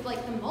tell you is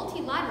the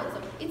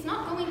multilateralism. It's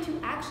not going to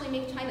actually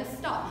make China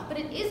stop, but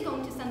it is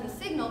going to send the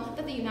signal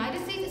that the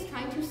United States is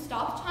trying to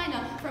stop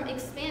China from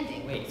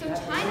expanding. Wait, so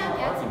that's China not our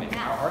gets argument.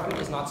 mad. Our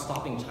argument is not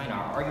stopping China.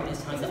 Our argument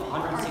is telling the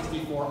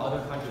 164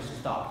 other countries to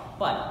stop.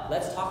 But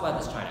let's talk about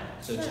this China.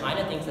 So Sure.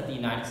 China thinks that the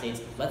United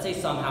States, let's say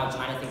somehow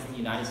China thinks that the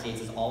United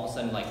States is all of a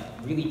sudden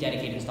really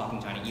dedicated to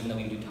stopping China, even though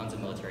we do tons of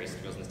military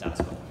drills in the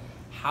status quo.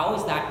 How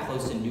is that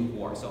close to new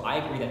war? So I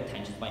agree that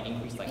tensions might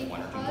increase 1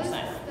 or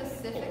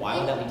 2%. But why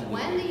would that lead to new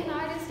when war? the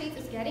United States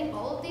is getting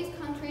all of these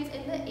countries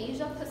in the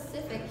Asia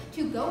Pacific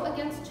to go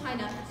against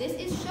China, this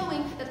is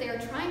showing that they are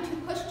trying to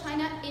push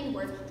China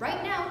inwards.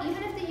 Right now,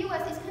 even if the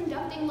US is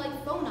conducting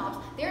phone ops,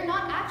 they're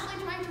not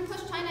actually trying to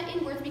push China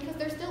inwards because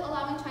they're still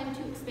allowing China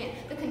to expand.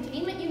 The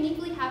containment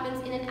uniquely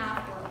happens in an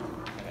app world.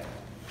 Okay.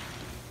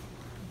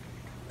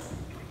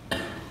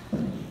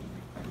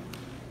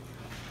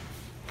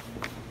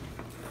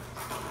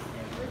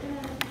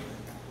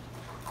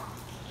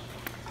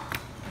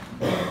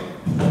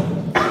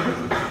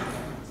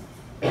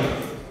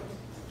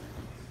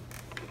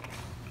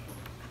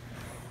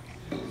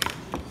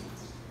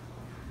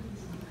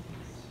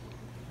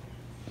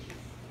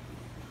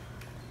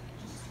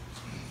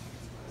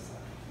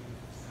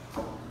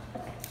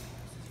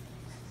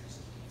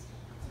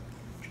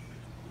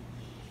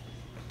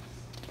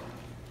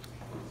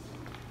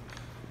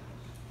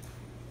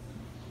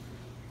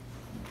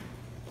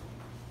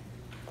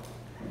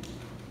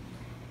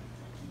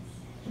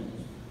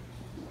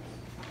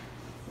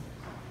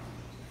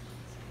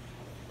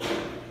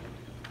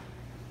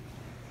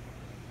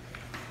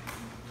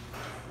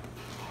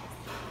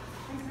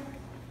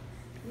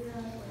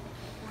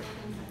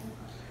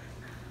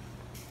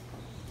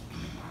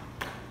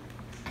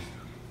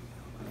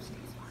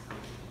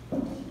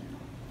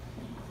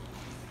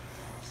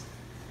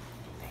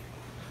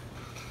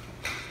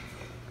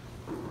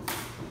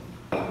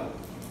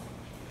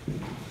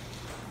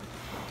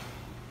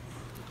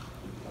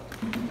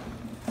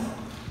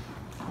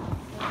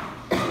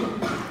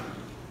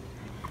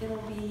 It'll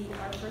be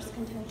our first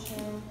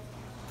contention,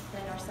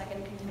 then our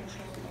second contention,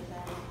 and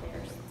then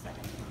their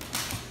second.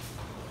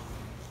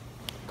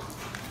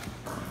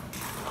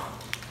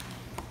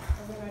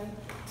 Everyone ready?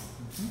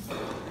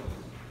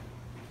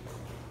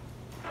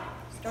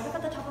 Start off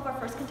at the top of our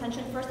first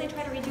contention. First, they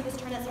try to redo this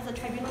term that says the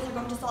tribunals are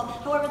going to solve.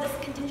 However, this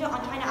is contingent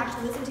on China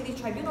actually listening to these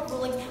tribunal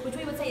rulings, which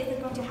we would say isn't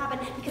going to happen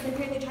because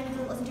apparently China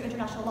doesn't listen to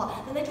international law.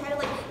 Then they try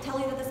to tell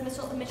you that this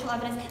Mitchell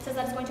evidence says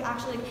that it's going to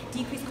actually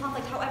decrease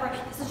conflict. However,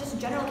 this is just a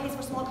general case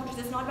for small countries.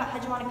 It's not about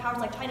hegemonic powers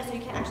like China, so you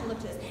can't actually look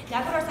to this.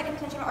 Now go to our second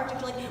contention,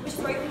 Arctic link, which is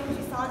where you're going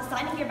to be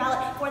signing your ballot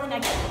for the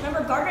negative.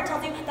 Remember, Gardner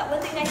tells you that when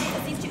the United States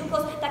accedes to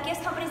UNCLOS, that gives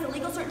companies the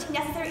legal certainty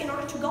necessary in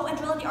order to go and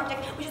drill in the Arctic,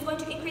 which is going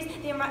to increase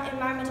the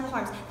environmental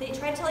harms. They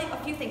try to tell you a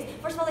few things.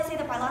 First of all, they say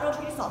that bilateral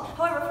treaties solve.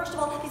 However, first of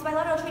all, these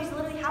bilateral treaties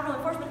literally have no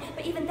enforcement,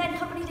 but even then,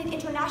 companies need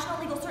international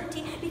legal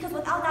certainty because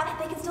because without that,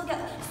 they can still get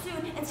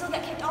sued and still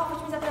get kicked off, which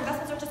means that their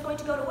investments are just going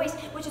to go to waste,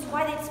 which is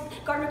why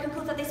Gardner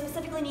concludes that they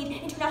specifically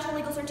need international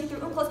legal certainty through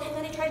UNCLOS. And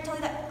then they try to tell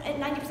you that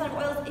 90% of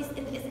oil is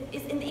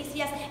in the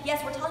ECS.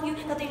 Yes, we're telling you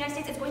that the United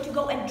States is going to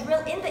go and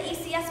drill in the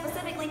ECS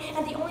specifically,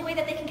 and the only way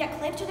that they can get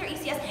claims to their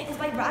ECS is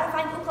by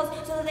ratifying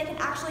UNCLOS so that they can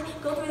actually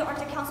go through the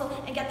Arctic Council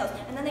and get those.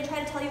 And then they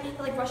try to tell you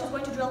that Russia's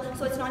going to drill,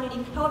 so it's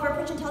non-unique. However,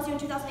 Princeton tells you in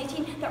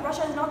 2018 that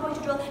Russia is not going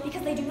to drill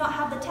because they do not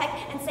have the tech,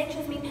 and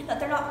sanctions mean that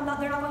they're not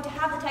going to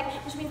have the tech,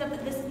 which means that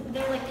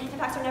their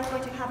impacts are never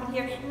going to happen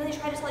here. And then they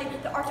try to tell you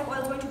that Arctic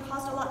oil is going to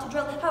cost a lot to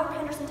drill. However,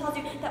 Henderson tells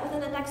you that within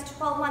the next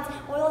 12 months,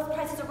 oil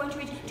prices are going to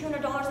reach $200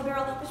 a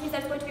barrel, which means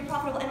that it's going to be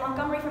profitable. And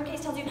Montgomery from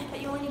Case tells you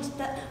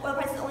that oil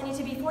prices only need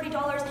to be $40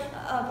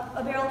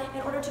 a barrel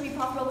in order to be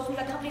profitable, which means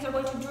that companies are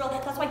going to drill.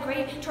 That's why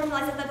Gray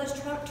terminalizes that there's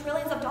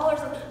trillions of dollars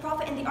of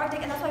profit in the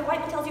Arctic, and that's why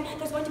Whiteman tells you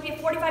there's going to be a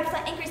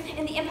 45% increase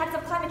in the impacts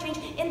of climate change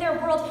in their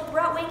world. We're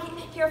outweighing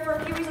here for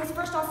a few reasons.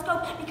 First, on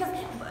scope, because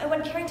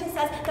when Carrington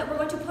says that we're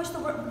going to push the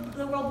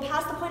world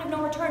past the point of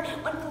no return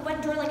when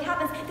drilling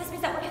happens, this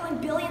means that we're killing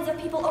billions of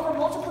people over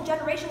multiple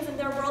generations in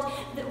their world.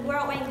 That we're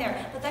outweighing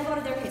there. But then go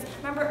to their case.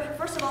 Remember,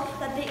 first of all,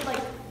 that they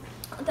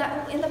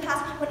that in the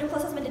past, when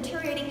UNCLOS has been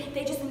deteriorating,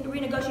 they just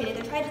renegotiated.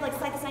 They tried to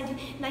cite this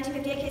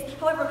 1958 case.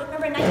 However,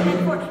 remember in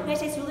 1994, the United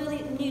States literally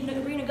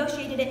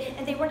renegotiated it,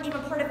 and they weren't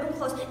even part of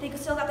UNCLOS. They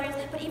still got their,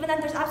 but even then,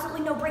 there's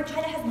absolutely no break.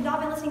 China has not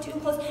been listening to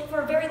UNCLOS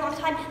for a very long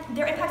time.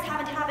 Their impacts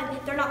haven't happened.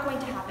 They're not going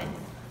to happen.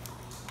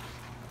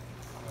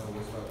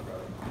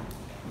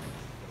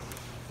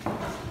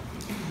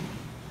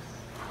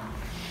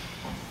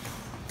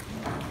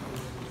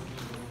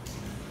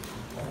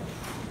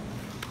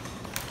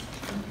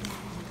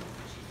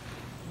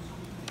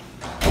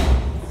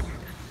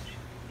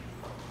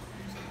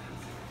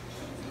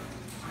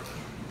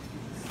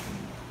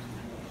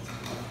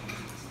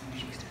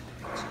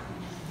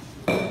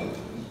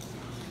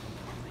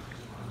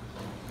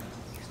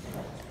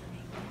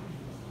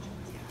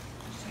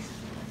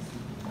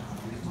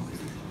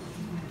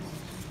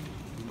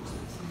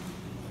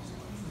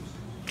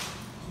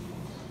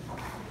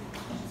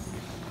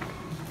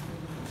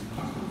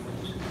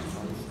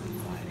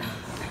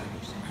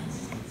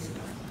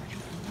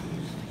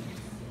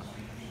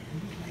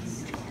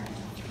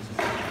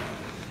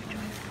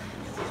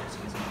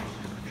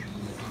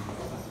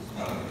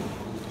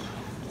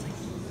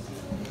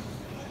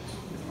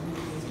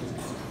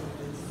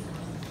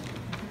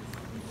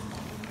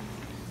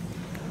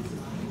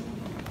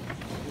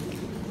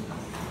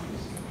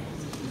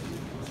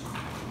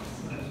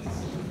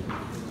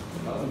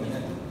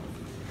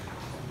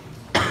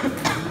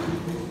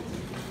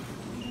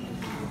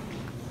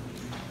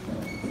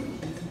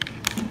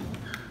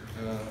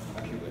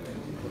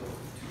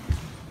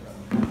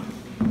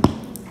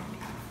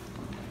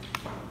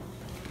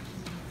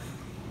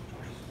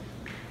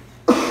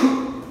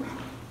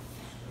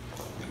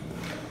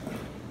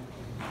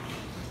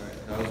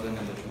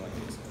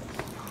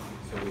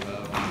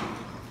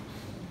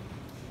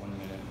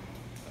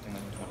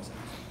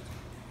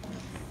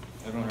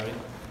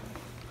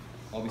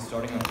 I'll be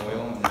starting on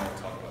oil, and then I'll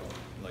talk about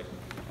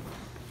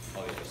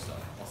all the other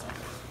stuff. I'll stop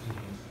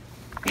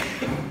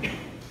there.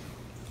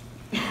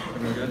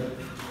 Everyone good? Okay.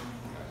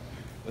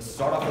 Let's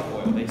start off with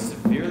oil. They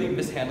severely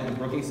mishandled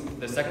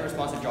the second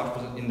response to Josh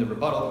was in the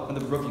rebuttal from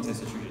the Brookings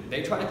Institution.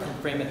 They try to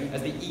frame it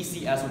as the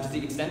ECS, which is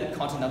the Extended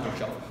Continental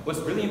Shelf. What's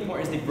really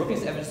important is the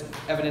Brookings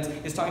evidence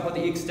is talking about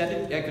the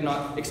Extended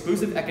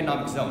Exclusive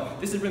Economic Zone.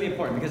 This is really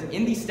important because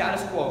in the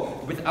status quo,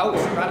 without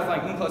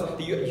ratifying UNCLOS,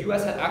 the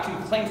U.S. had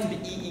actually claims to the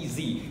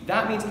EEZ.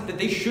 That means that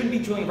they should be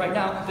drilling right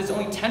now. There's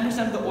only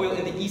 10% of the oil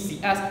in the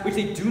ECS, which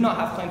they do not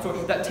have claims for.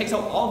 That takes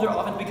out all their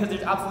offense because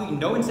there's absolutely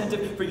no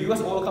incentive for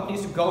U.S. oil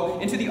companies to go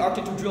into the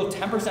Arctic to drill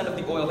 10% of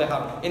the oil they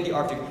have in the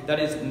Arctic that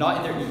is not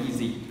in their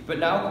EEZ. But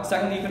now,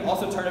 secondly, you can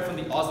also turn it from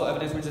the Oslo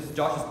evidence, which is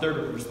Josh's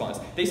third response.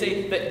 They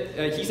say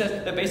that, he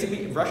says that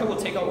basically Russia will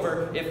take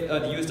over if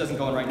the U.S. doesn't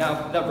go in right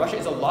now, that Russia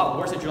is a lot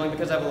worse at drilling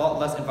because they have a lot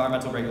less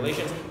environmental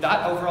regulations.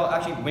 That overall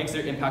actually makes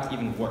their impacts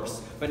even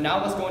worse. But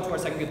now let's go into our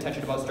second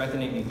contention about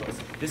strengthening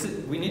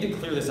UNCLOS. We need to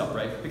clear this up,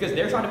 right? Because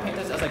they're trying to paint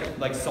this as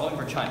like solving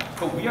for China.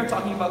 But we are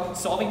talking about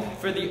solving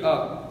for the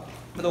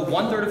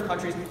 1/3 of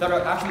countries that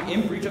are actually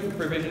in breach of the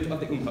provisions of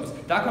the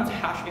UNCLOS. That comes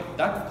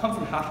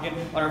from hashing it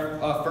on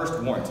our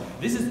first warrant.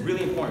 This is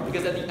really important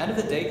because at the end of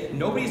the day,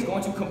 nobody is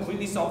going to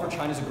completely solve for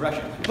China's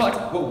aggression.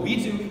 But what we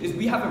do is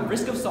we have a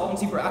risk of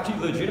solvency for actually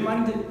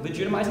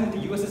legitimizing the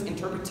U.S.'s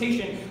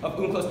interpretation of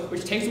UNCLOS,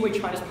 which takes away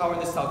China's power in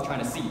the South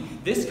China Sea.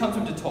 This comes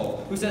from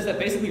Detol, who says that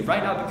basically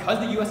right now, because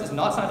the U.S. is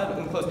not signed on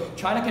to UNCLOS,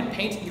 China can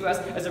paint the U.S.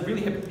 as a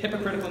really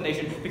hypocritical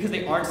nation because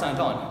they aren't signed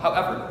on.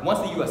 However, once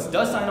the U.S.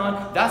 does sign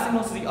on, that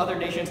signals to the other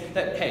nations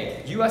that,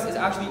 hey,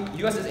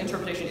 U.S.'s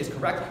interpretation is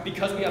correct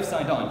because we have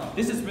signed on.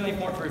 This is really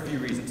important for a few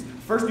reasons.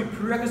 first we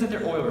prerequisite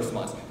their oil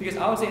response. Because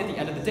I would say at the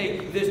end of the day,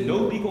 there's no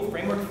legal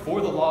framework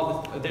for the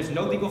law, there's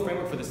no legal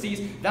framework for the seas.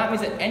 That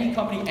means that any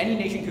company, any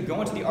nation could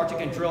go into the Arctic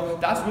and drill.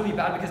 That's really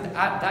bad because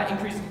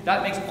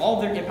that makes all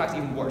of their impacts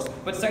even worse.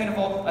 But second of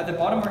all, at the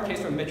bottom of our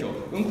case from Mitchell,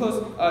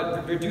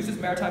 UNCLOS reduces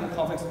maritime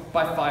conflicts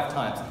by 5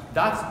 times.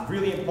 That's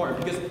really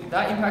important because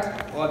that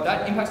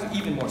impacts you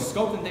even more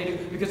scope than they do,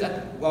 because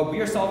we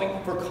are solving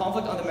for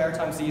conflict on the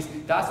maritime seas.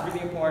 That's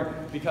really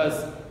important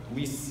because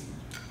we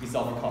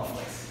solve for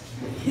conflicts.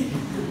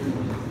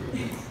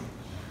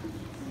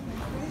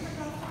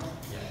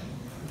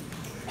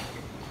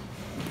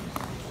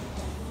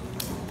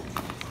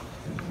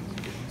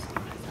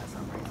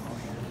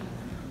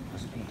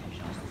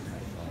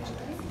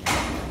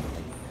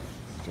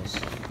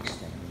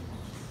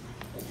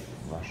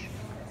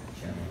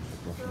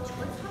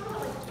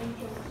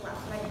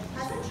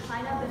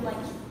 China been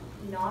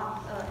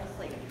not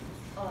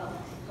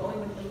going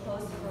with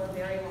UNCLOS for a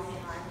very long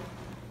time?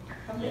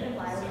 Have they been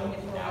violating it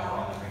for a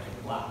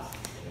while?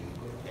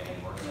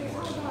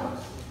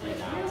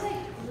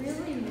 You're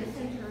really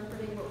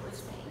misinterpreting what we're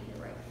saying here,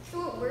 right? So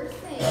what we're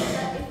saying is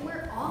that if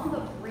we're on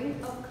the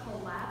brink of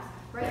collapse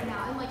right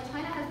now, and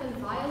China has been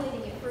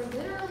violating it for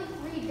literally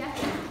 3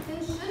 decades, then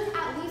shouldn't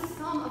at least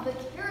some of the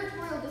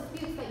territorial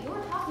disputes that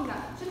you're talking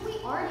about, shouldn't we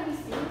already be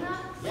seeing that?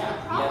 Yeah.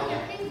 The problem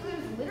you're saying is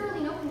there's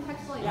literally no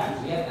contextualization.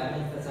 Yeah, we have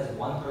evidence that says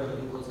 1/3 of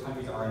UNCLOS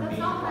countries are in That's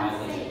major not what I'm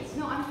violations. saying.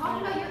 No, I'm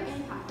talking about your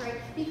impact, right?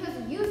 Because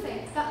you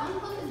say that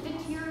UNCLOS is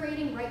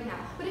deteriorating right now.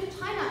 But if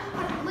China,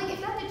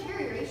 if that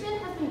deterioration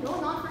has been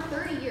going on for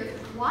 30 years,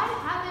 why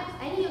haven't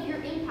any of your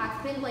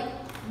impacts been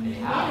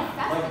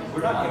manifested?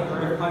 We're not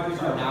Other countries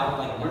are now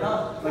we're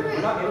not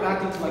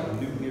impacting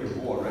to nuclear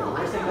war, right? No,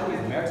 We're saying that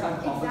these maritime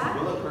conflicts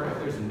Exactly. will occur if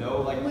there's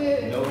no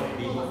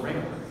legal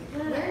framework.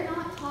 We're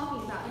not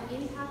talking about an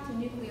impact to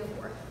nuclear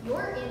war.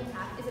 Your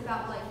impact is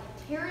about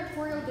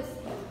territorial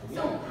disputes.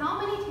 So how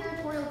many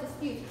territorial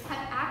disputes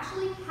have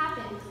actually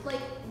happened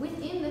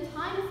within the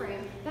time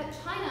frame that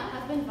China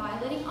has been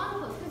violating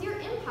UNCLOS? Because your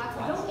impacts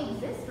don't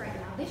exist right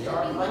now. They There should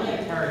are be plenty of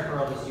limited.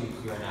 territorial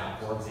disputes here now.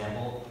 For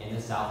example, in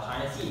the South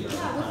China Sea, there Yeah,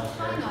 are a ton with of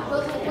China. territorial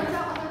But disputes. what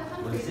about other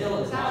countries? Brazil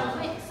is that now.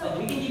 are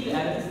We can give you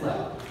evidence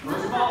though.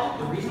 First of all,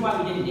 the reason why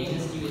we didn't name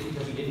this to you is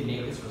because we didn't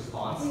make this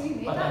response. We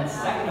made But that then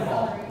second of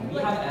all, already.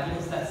 we have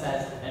evidence that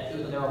says that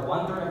there are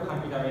 1/3 of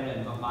countries that are in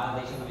a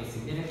violation of a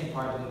significant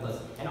part of UNCLOS.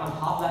 And on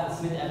top of that, the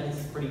Smith evidence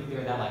is pretty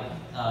clear that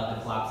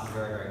the collapse is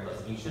very, very close.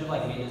 You should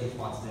have made those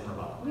responses in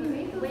rebuttal. We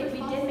made those Wait,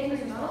 we did make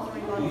responses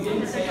responses in in You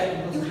didn't say that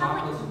UNCLOS You is have,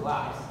 not close to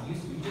collapse. You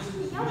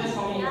just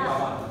told me you Yeah. brought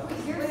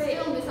one. You're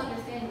still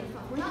misunderstanding the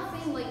response. We're not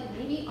saying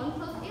maybe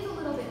UNCLOS is a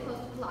little bit close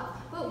to collapse,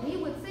 but we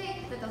would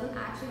say that doesn't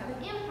actually have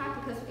an impact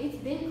because it's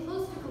been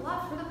close to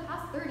collapse for the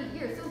past 30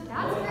 years. So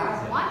that's No, it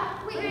hasn't. why.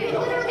 Wait, we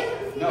literally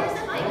can see No, there's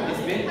China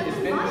it's been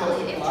has close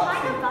to violated. If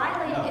collapse. China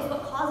violating No. is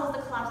what causes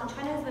the collapse, and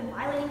China has been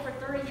violating for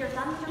 30 years,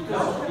 that means they're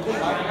Because close to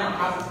China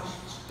has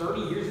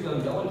 30 years ago,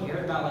 no one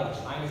cared about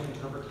China's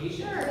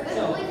interpretation. Sure, that's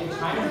So like- if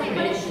China's But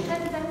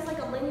committed then it's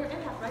a linear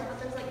impact, right? But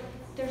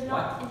there's not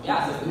what? an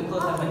Yeah, so increase in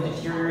UNCLOS has been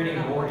conflict. deteriorating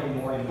more and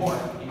more and more.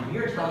 And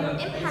we're But telling your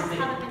you impacts that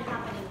haven't been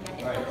happening yet.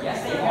 It's Right. the yes,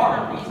 they linear are.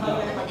 impact. We tell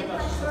you And the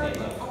impacts are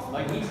okay, also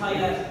look, we tell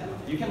you that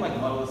You can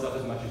muddle this up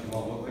as much as you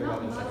want. We'll clear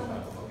up in the second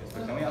time for focus.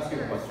 But can we ask you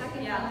a question?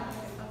 Second Yeah.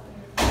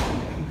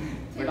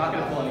 We're not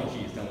going to pull any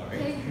keys, don't worry.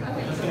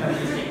 we're just going to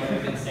restate what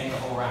we've been saying the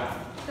whole round.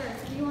 Sir,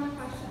 do you want a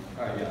question?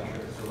 Alright, yeah,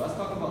 sure. So let's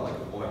talk about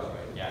oil,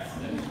 right? Yes.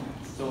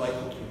 So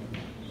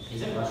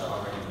Isn't Russia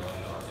already doing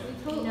the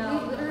Arctic? We No,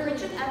 literally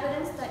Richard's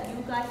evidence that you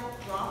guys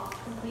dropped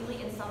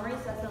completely in summary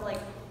says that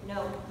no,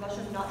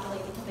 Russia's not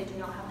drilling because they do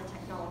not have the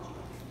technology.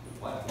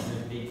 What?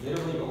 They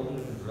literally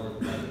opened the drill.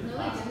 No, they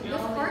didn't.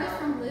 This part is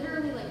from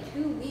literally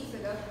 2 weeks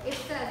ago. It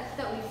says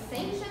that we've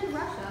sanctioned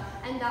Russia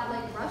and that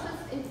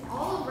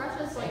all of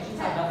Russia's Sanctions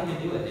have nothing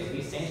to do with it.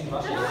 We sanctioned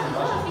Russia. No, It's no,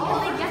 Russia's Because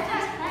fault. they get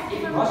that tech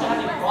If from Russia the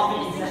has a US. profit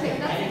It's incentive,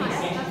 that's anything fine,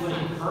 sanctions that's would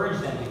fine. encourage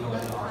them to go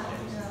That's into fine. Arctic.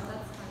 No,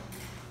 that's fine.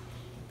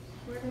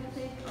 We're going to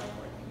take our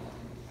board.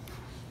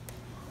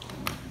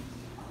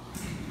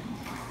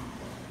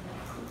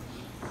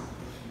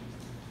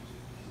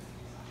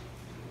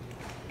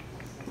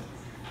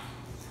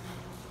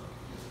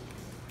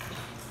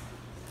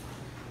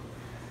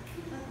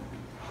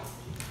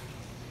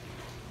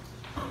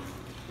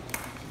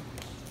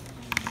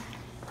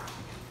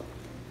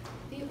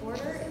 The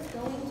order is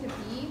going to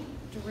be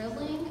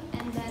drilling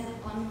and then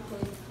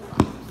unclosed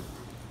collapse.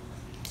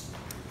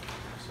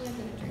 Actually, I'm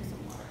going to drink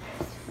some water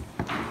first.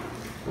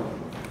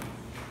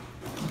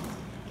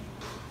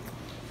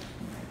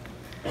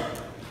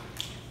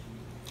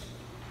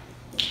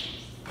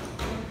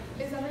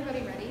 Is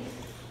everybody ready?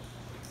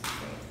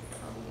 Great,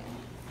 I'll begin.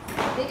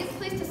 Biggest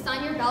place to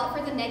sign your ballot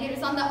for the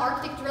negatives on the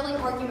Arctic drilling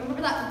argument.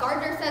 Remember that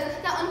Gardner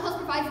says that UNCLOS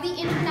provides the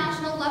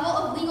international level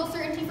of legal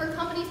certainty for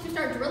companies to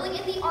start drilling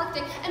in the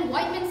Arctic, and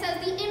Whiteman says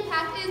the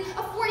impact is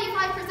a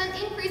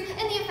 45% increase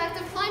in the effects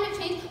of climate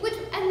change,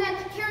 and then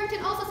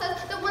Carrington also says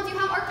that once you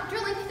have Arctic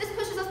drilling, this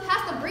pushes us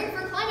past the brink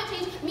for climate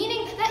change,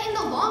 meaning that in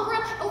the long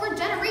run, over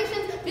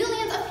generations,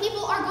 billions of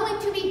people are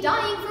going to be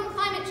dying from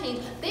climate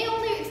change.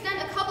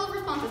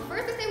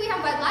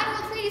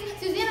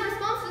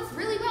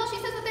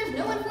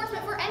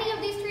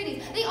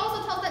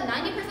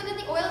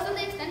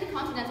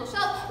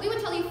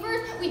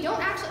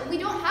 we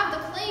don't have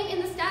the claim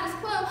in the status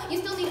quo. You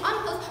still need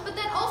unclosed, but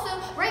then also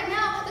right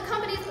now the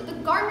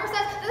Gardner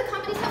says that the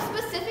companies have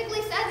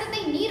specifically said that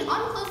they need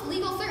unclosed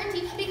legal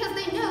certainty because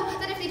they know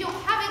that if they don't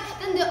have it,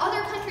 then the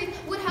other countries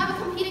would have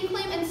a competing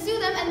claim and sue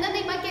them, and then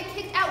they might get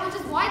kicked out, which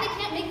is why they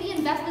can't make the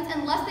investments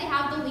unless they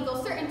have the legal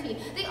certainty.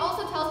 They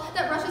also tell us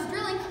that Russia's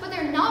drilling, but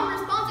they're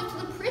non-responsive to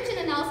the Pridgen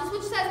analysis,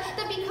 which says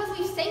that because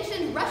we've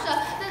sanctioned Russia,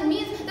 that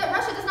means that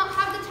Russia does not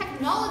have the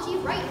technology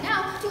right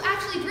now to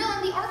actually drill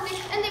in the Arctic,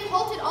 and they've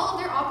halted all of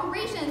their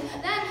operations.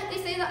 Then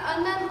they say that,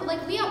 and then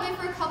we outweigh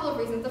for a couple of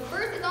reasons. The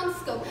first is on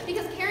scope,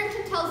 because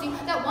Carrington tells you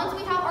that once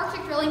we have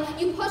Arctic drilling,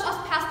 you push us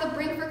past the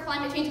brink for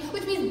climate change,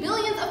 which means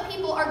billions of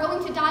people are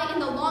going to die in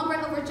the long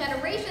run over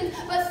generations.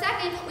 But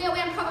second, we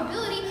outweigh on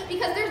probability,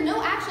 because there's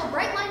no actual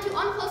bright line to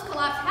unclosed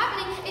collapse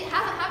happening. It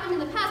hasn't happened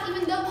in the past,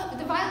 even though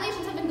the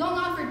violations have been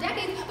going on for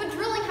decades, but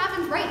drilling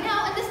happens right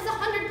now, and this is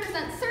 100%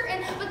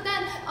 certain. But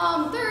then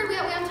third, we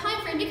outweigh on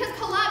time frame, because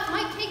collapse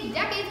might take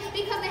decades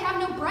because they have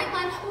no bright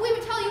line. But we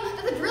would tell you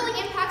that the drilling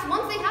impacts,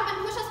 once they happen,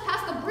 push us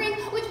past the brink,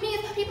 which means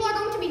people are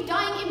going to be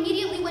dying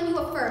immediately when you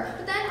affirm.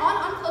 But then on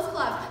unclosed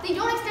collapse, they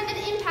don't extend an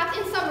impact.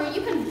 In summary,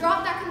 you can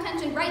drop that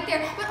contention right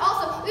there. But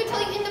also, we would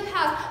tell you in the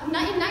past, in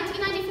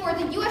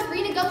 1994, the US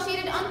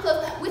renegotiated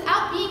unclosed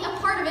without being a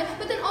part of it,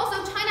 but then also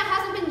China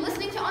hasn't been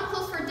listening to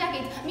unclosed for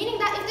decades, meaning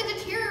that if the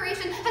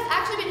deterioration has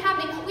actually been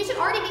happening, we should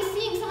already be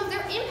seeing some of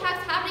their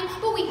impacts happening,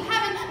 but we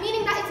haven't,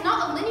 meaning that it's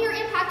not a linear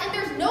impact and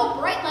there's no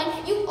bright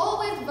line. You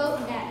always vote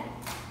nay.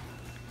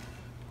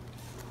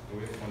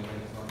 We have 20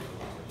 minutes left.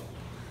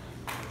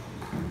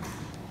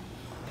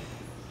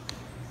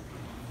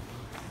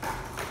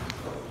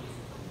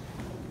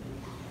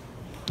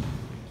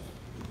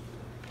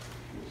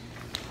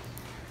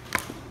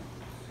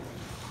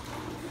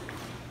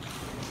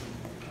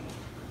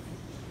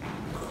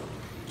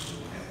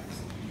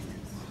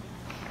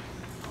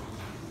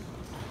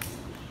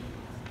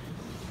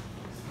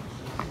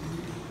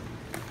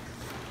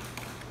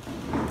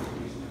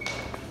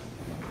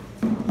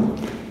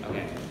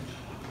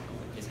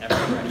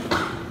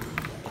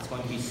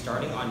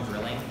 Starting on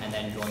drilling and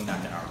then going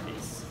back to our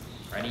case.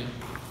 Ready?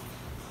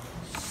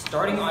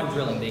 Starting on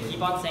drilling, they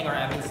keep on saying our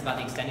evidence is about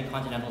the extended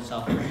continental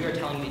shelf, but we are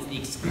telling you it's the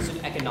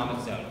exclusive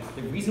economic zone.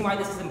 The reason why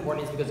this is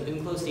important is because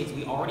UNCLOS states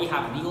we already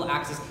have legal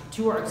access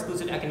to our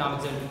exclusive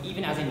economic zone,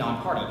 even as a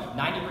non-party.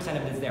 90%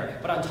 of it is there.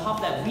 But on top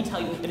of that, we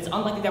tell you that it's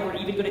unlikely that we're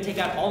even going to take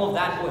out all of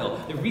that oil.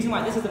 The reason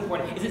why this is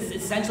important is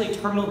it's essentially a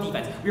terminal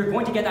defense. We are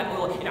going to get that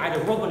oil in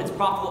either world when it's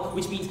profitable,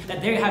 which means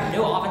that they have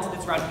no offense in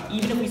this round.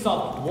 Even if we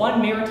solve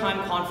one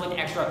maritime conflict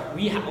extra,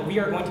 we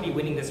are going to be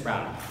winning this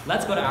round.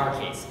 Let's go to our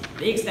case.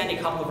 They extend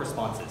a couple of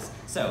responses.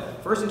 So,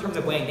 first in terms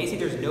of weighing, they say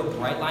there's no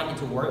bright line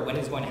into when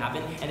it's going to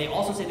happen, and they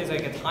also say there's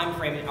like a time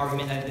frame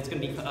argument that it's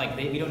going to be like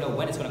we don't know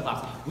when it's going to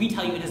collapse. We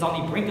tell you it is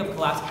on the brink of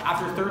collapse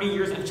after 30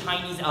 years of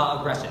Chinese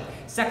aggression.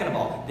 Second of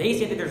all, they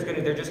say that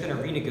they're just going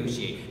to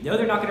renegotiate. No,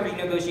 they're not going to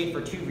renegotiate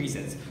for two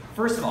reasons.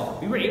 First of all,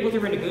 we were able to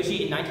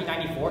renegotiate in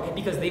 1994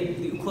 because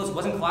UNCLOS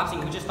wasn't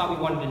collapsing. We just thought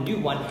we wanted a new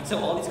one, so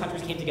all these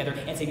countries came together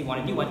and said we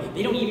want a new one.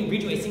 They don't even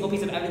read you a single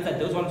piece of evidence that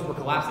those ones were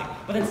collapsing.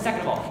 But then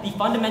second of all, the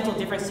fundamental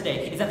difference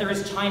today is that there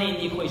is China in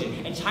the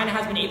equation, and China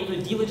has been able to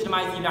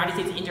delegitimize the United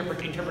States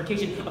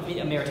interpretation of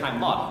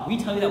maritime law. We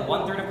tell you that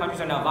 1/3 of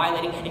countries are now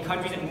violating, and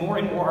countries and more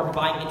are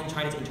buying into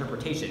China's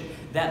interpretation.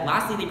 That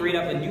lastly, they bring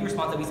up a new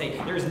response that we say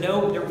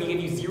we give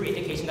you zero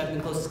indication that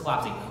UNCLOS is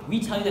collapsing. We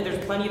tell you that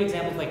there's plenty of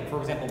examples, like for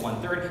example,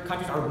 1/3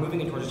 countries are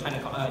moving towards China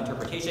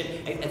interpretation,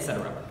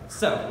 etc.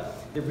 So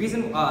the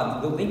reason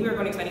the link we are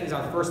going to extend is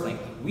our first link.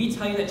 We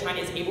tell you that China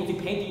is able to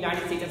paint the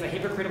United States as a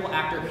hypocritical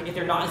actor if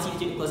they're not acceded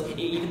to UNCLOS,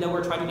 even though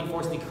we're trying to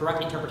enforce the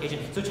correct interpretation.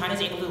 So China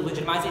is able to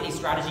legitimize a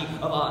strategy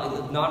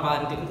of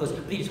non-violent UNCLOS.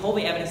 But the whole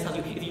evidence tells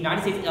you if the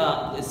United States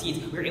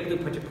accedes, we're able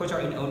to push our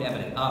own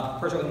evidence,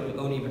 push our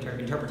own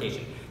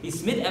interpretation. The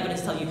Smith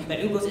evidence tells you that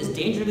UNCLOS is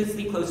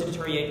dangerously close to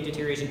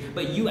deterioration,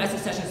 but U.S.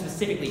 accession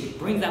specifically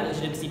brings that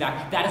legitimacy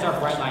back. That is our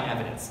bright line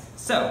evidence.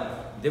 So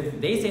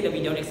they say that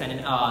we don't extend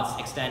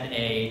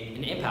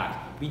an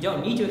impact. We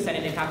don't need to extend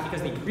an impact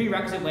because the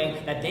prerequisite weighing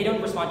that they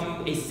don't respond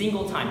to a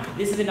single time.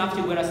 This is enough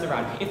to win us the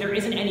round. If there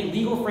isn't any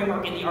legal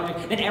framework in the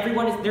Arctic, then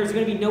there's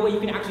going to be no way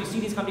you can actually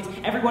sue these companies.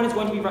 Everyone is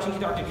going to be rushing to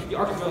the Arctic. The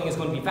Arctic drilling is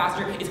going to be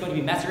faster. It's going to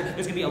be messier.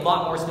 There's going to be a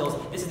lot more spills.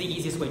 This is the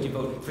easiest way to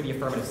vote for the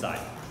affirmative side.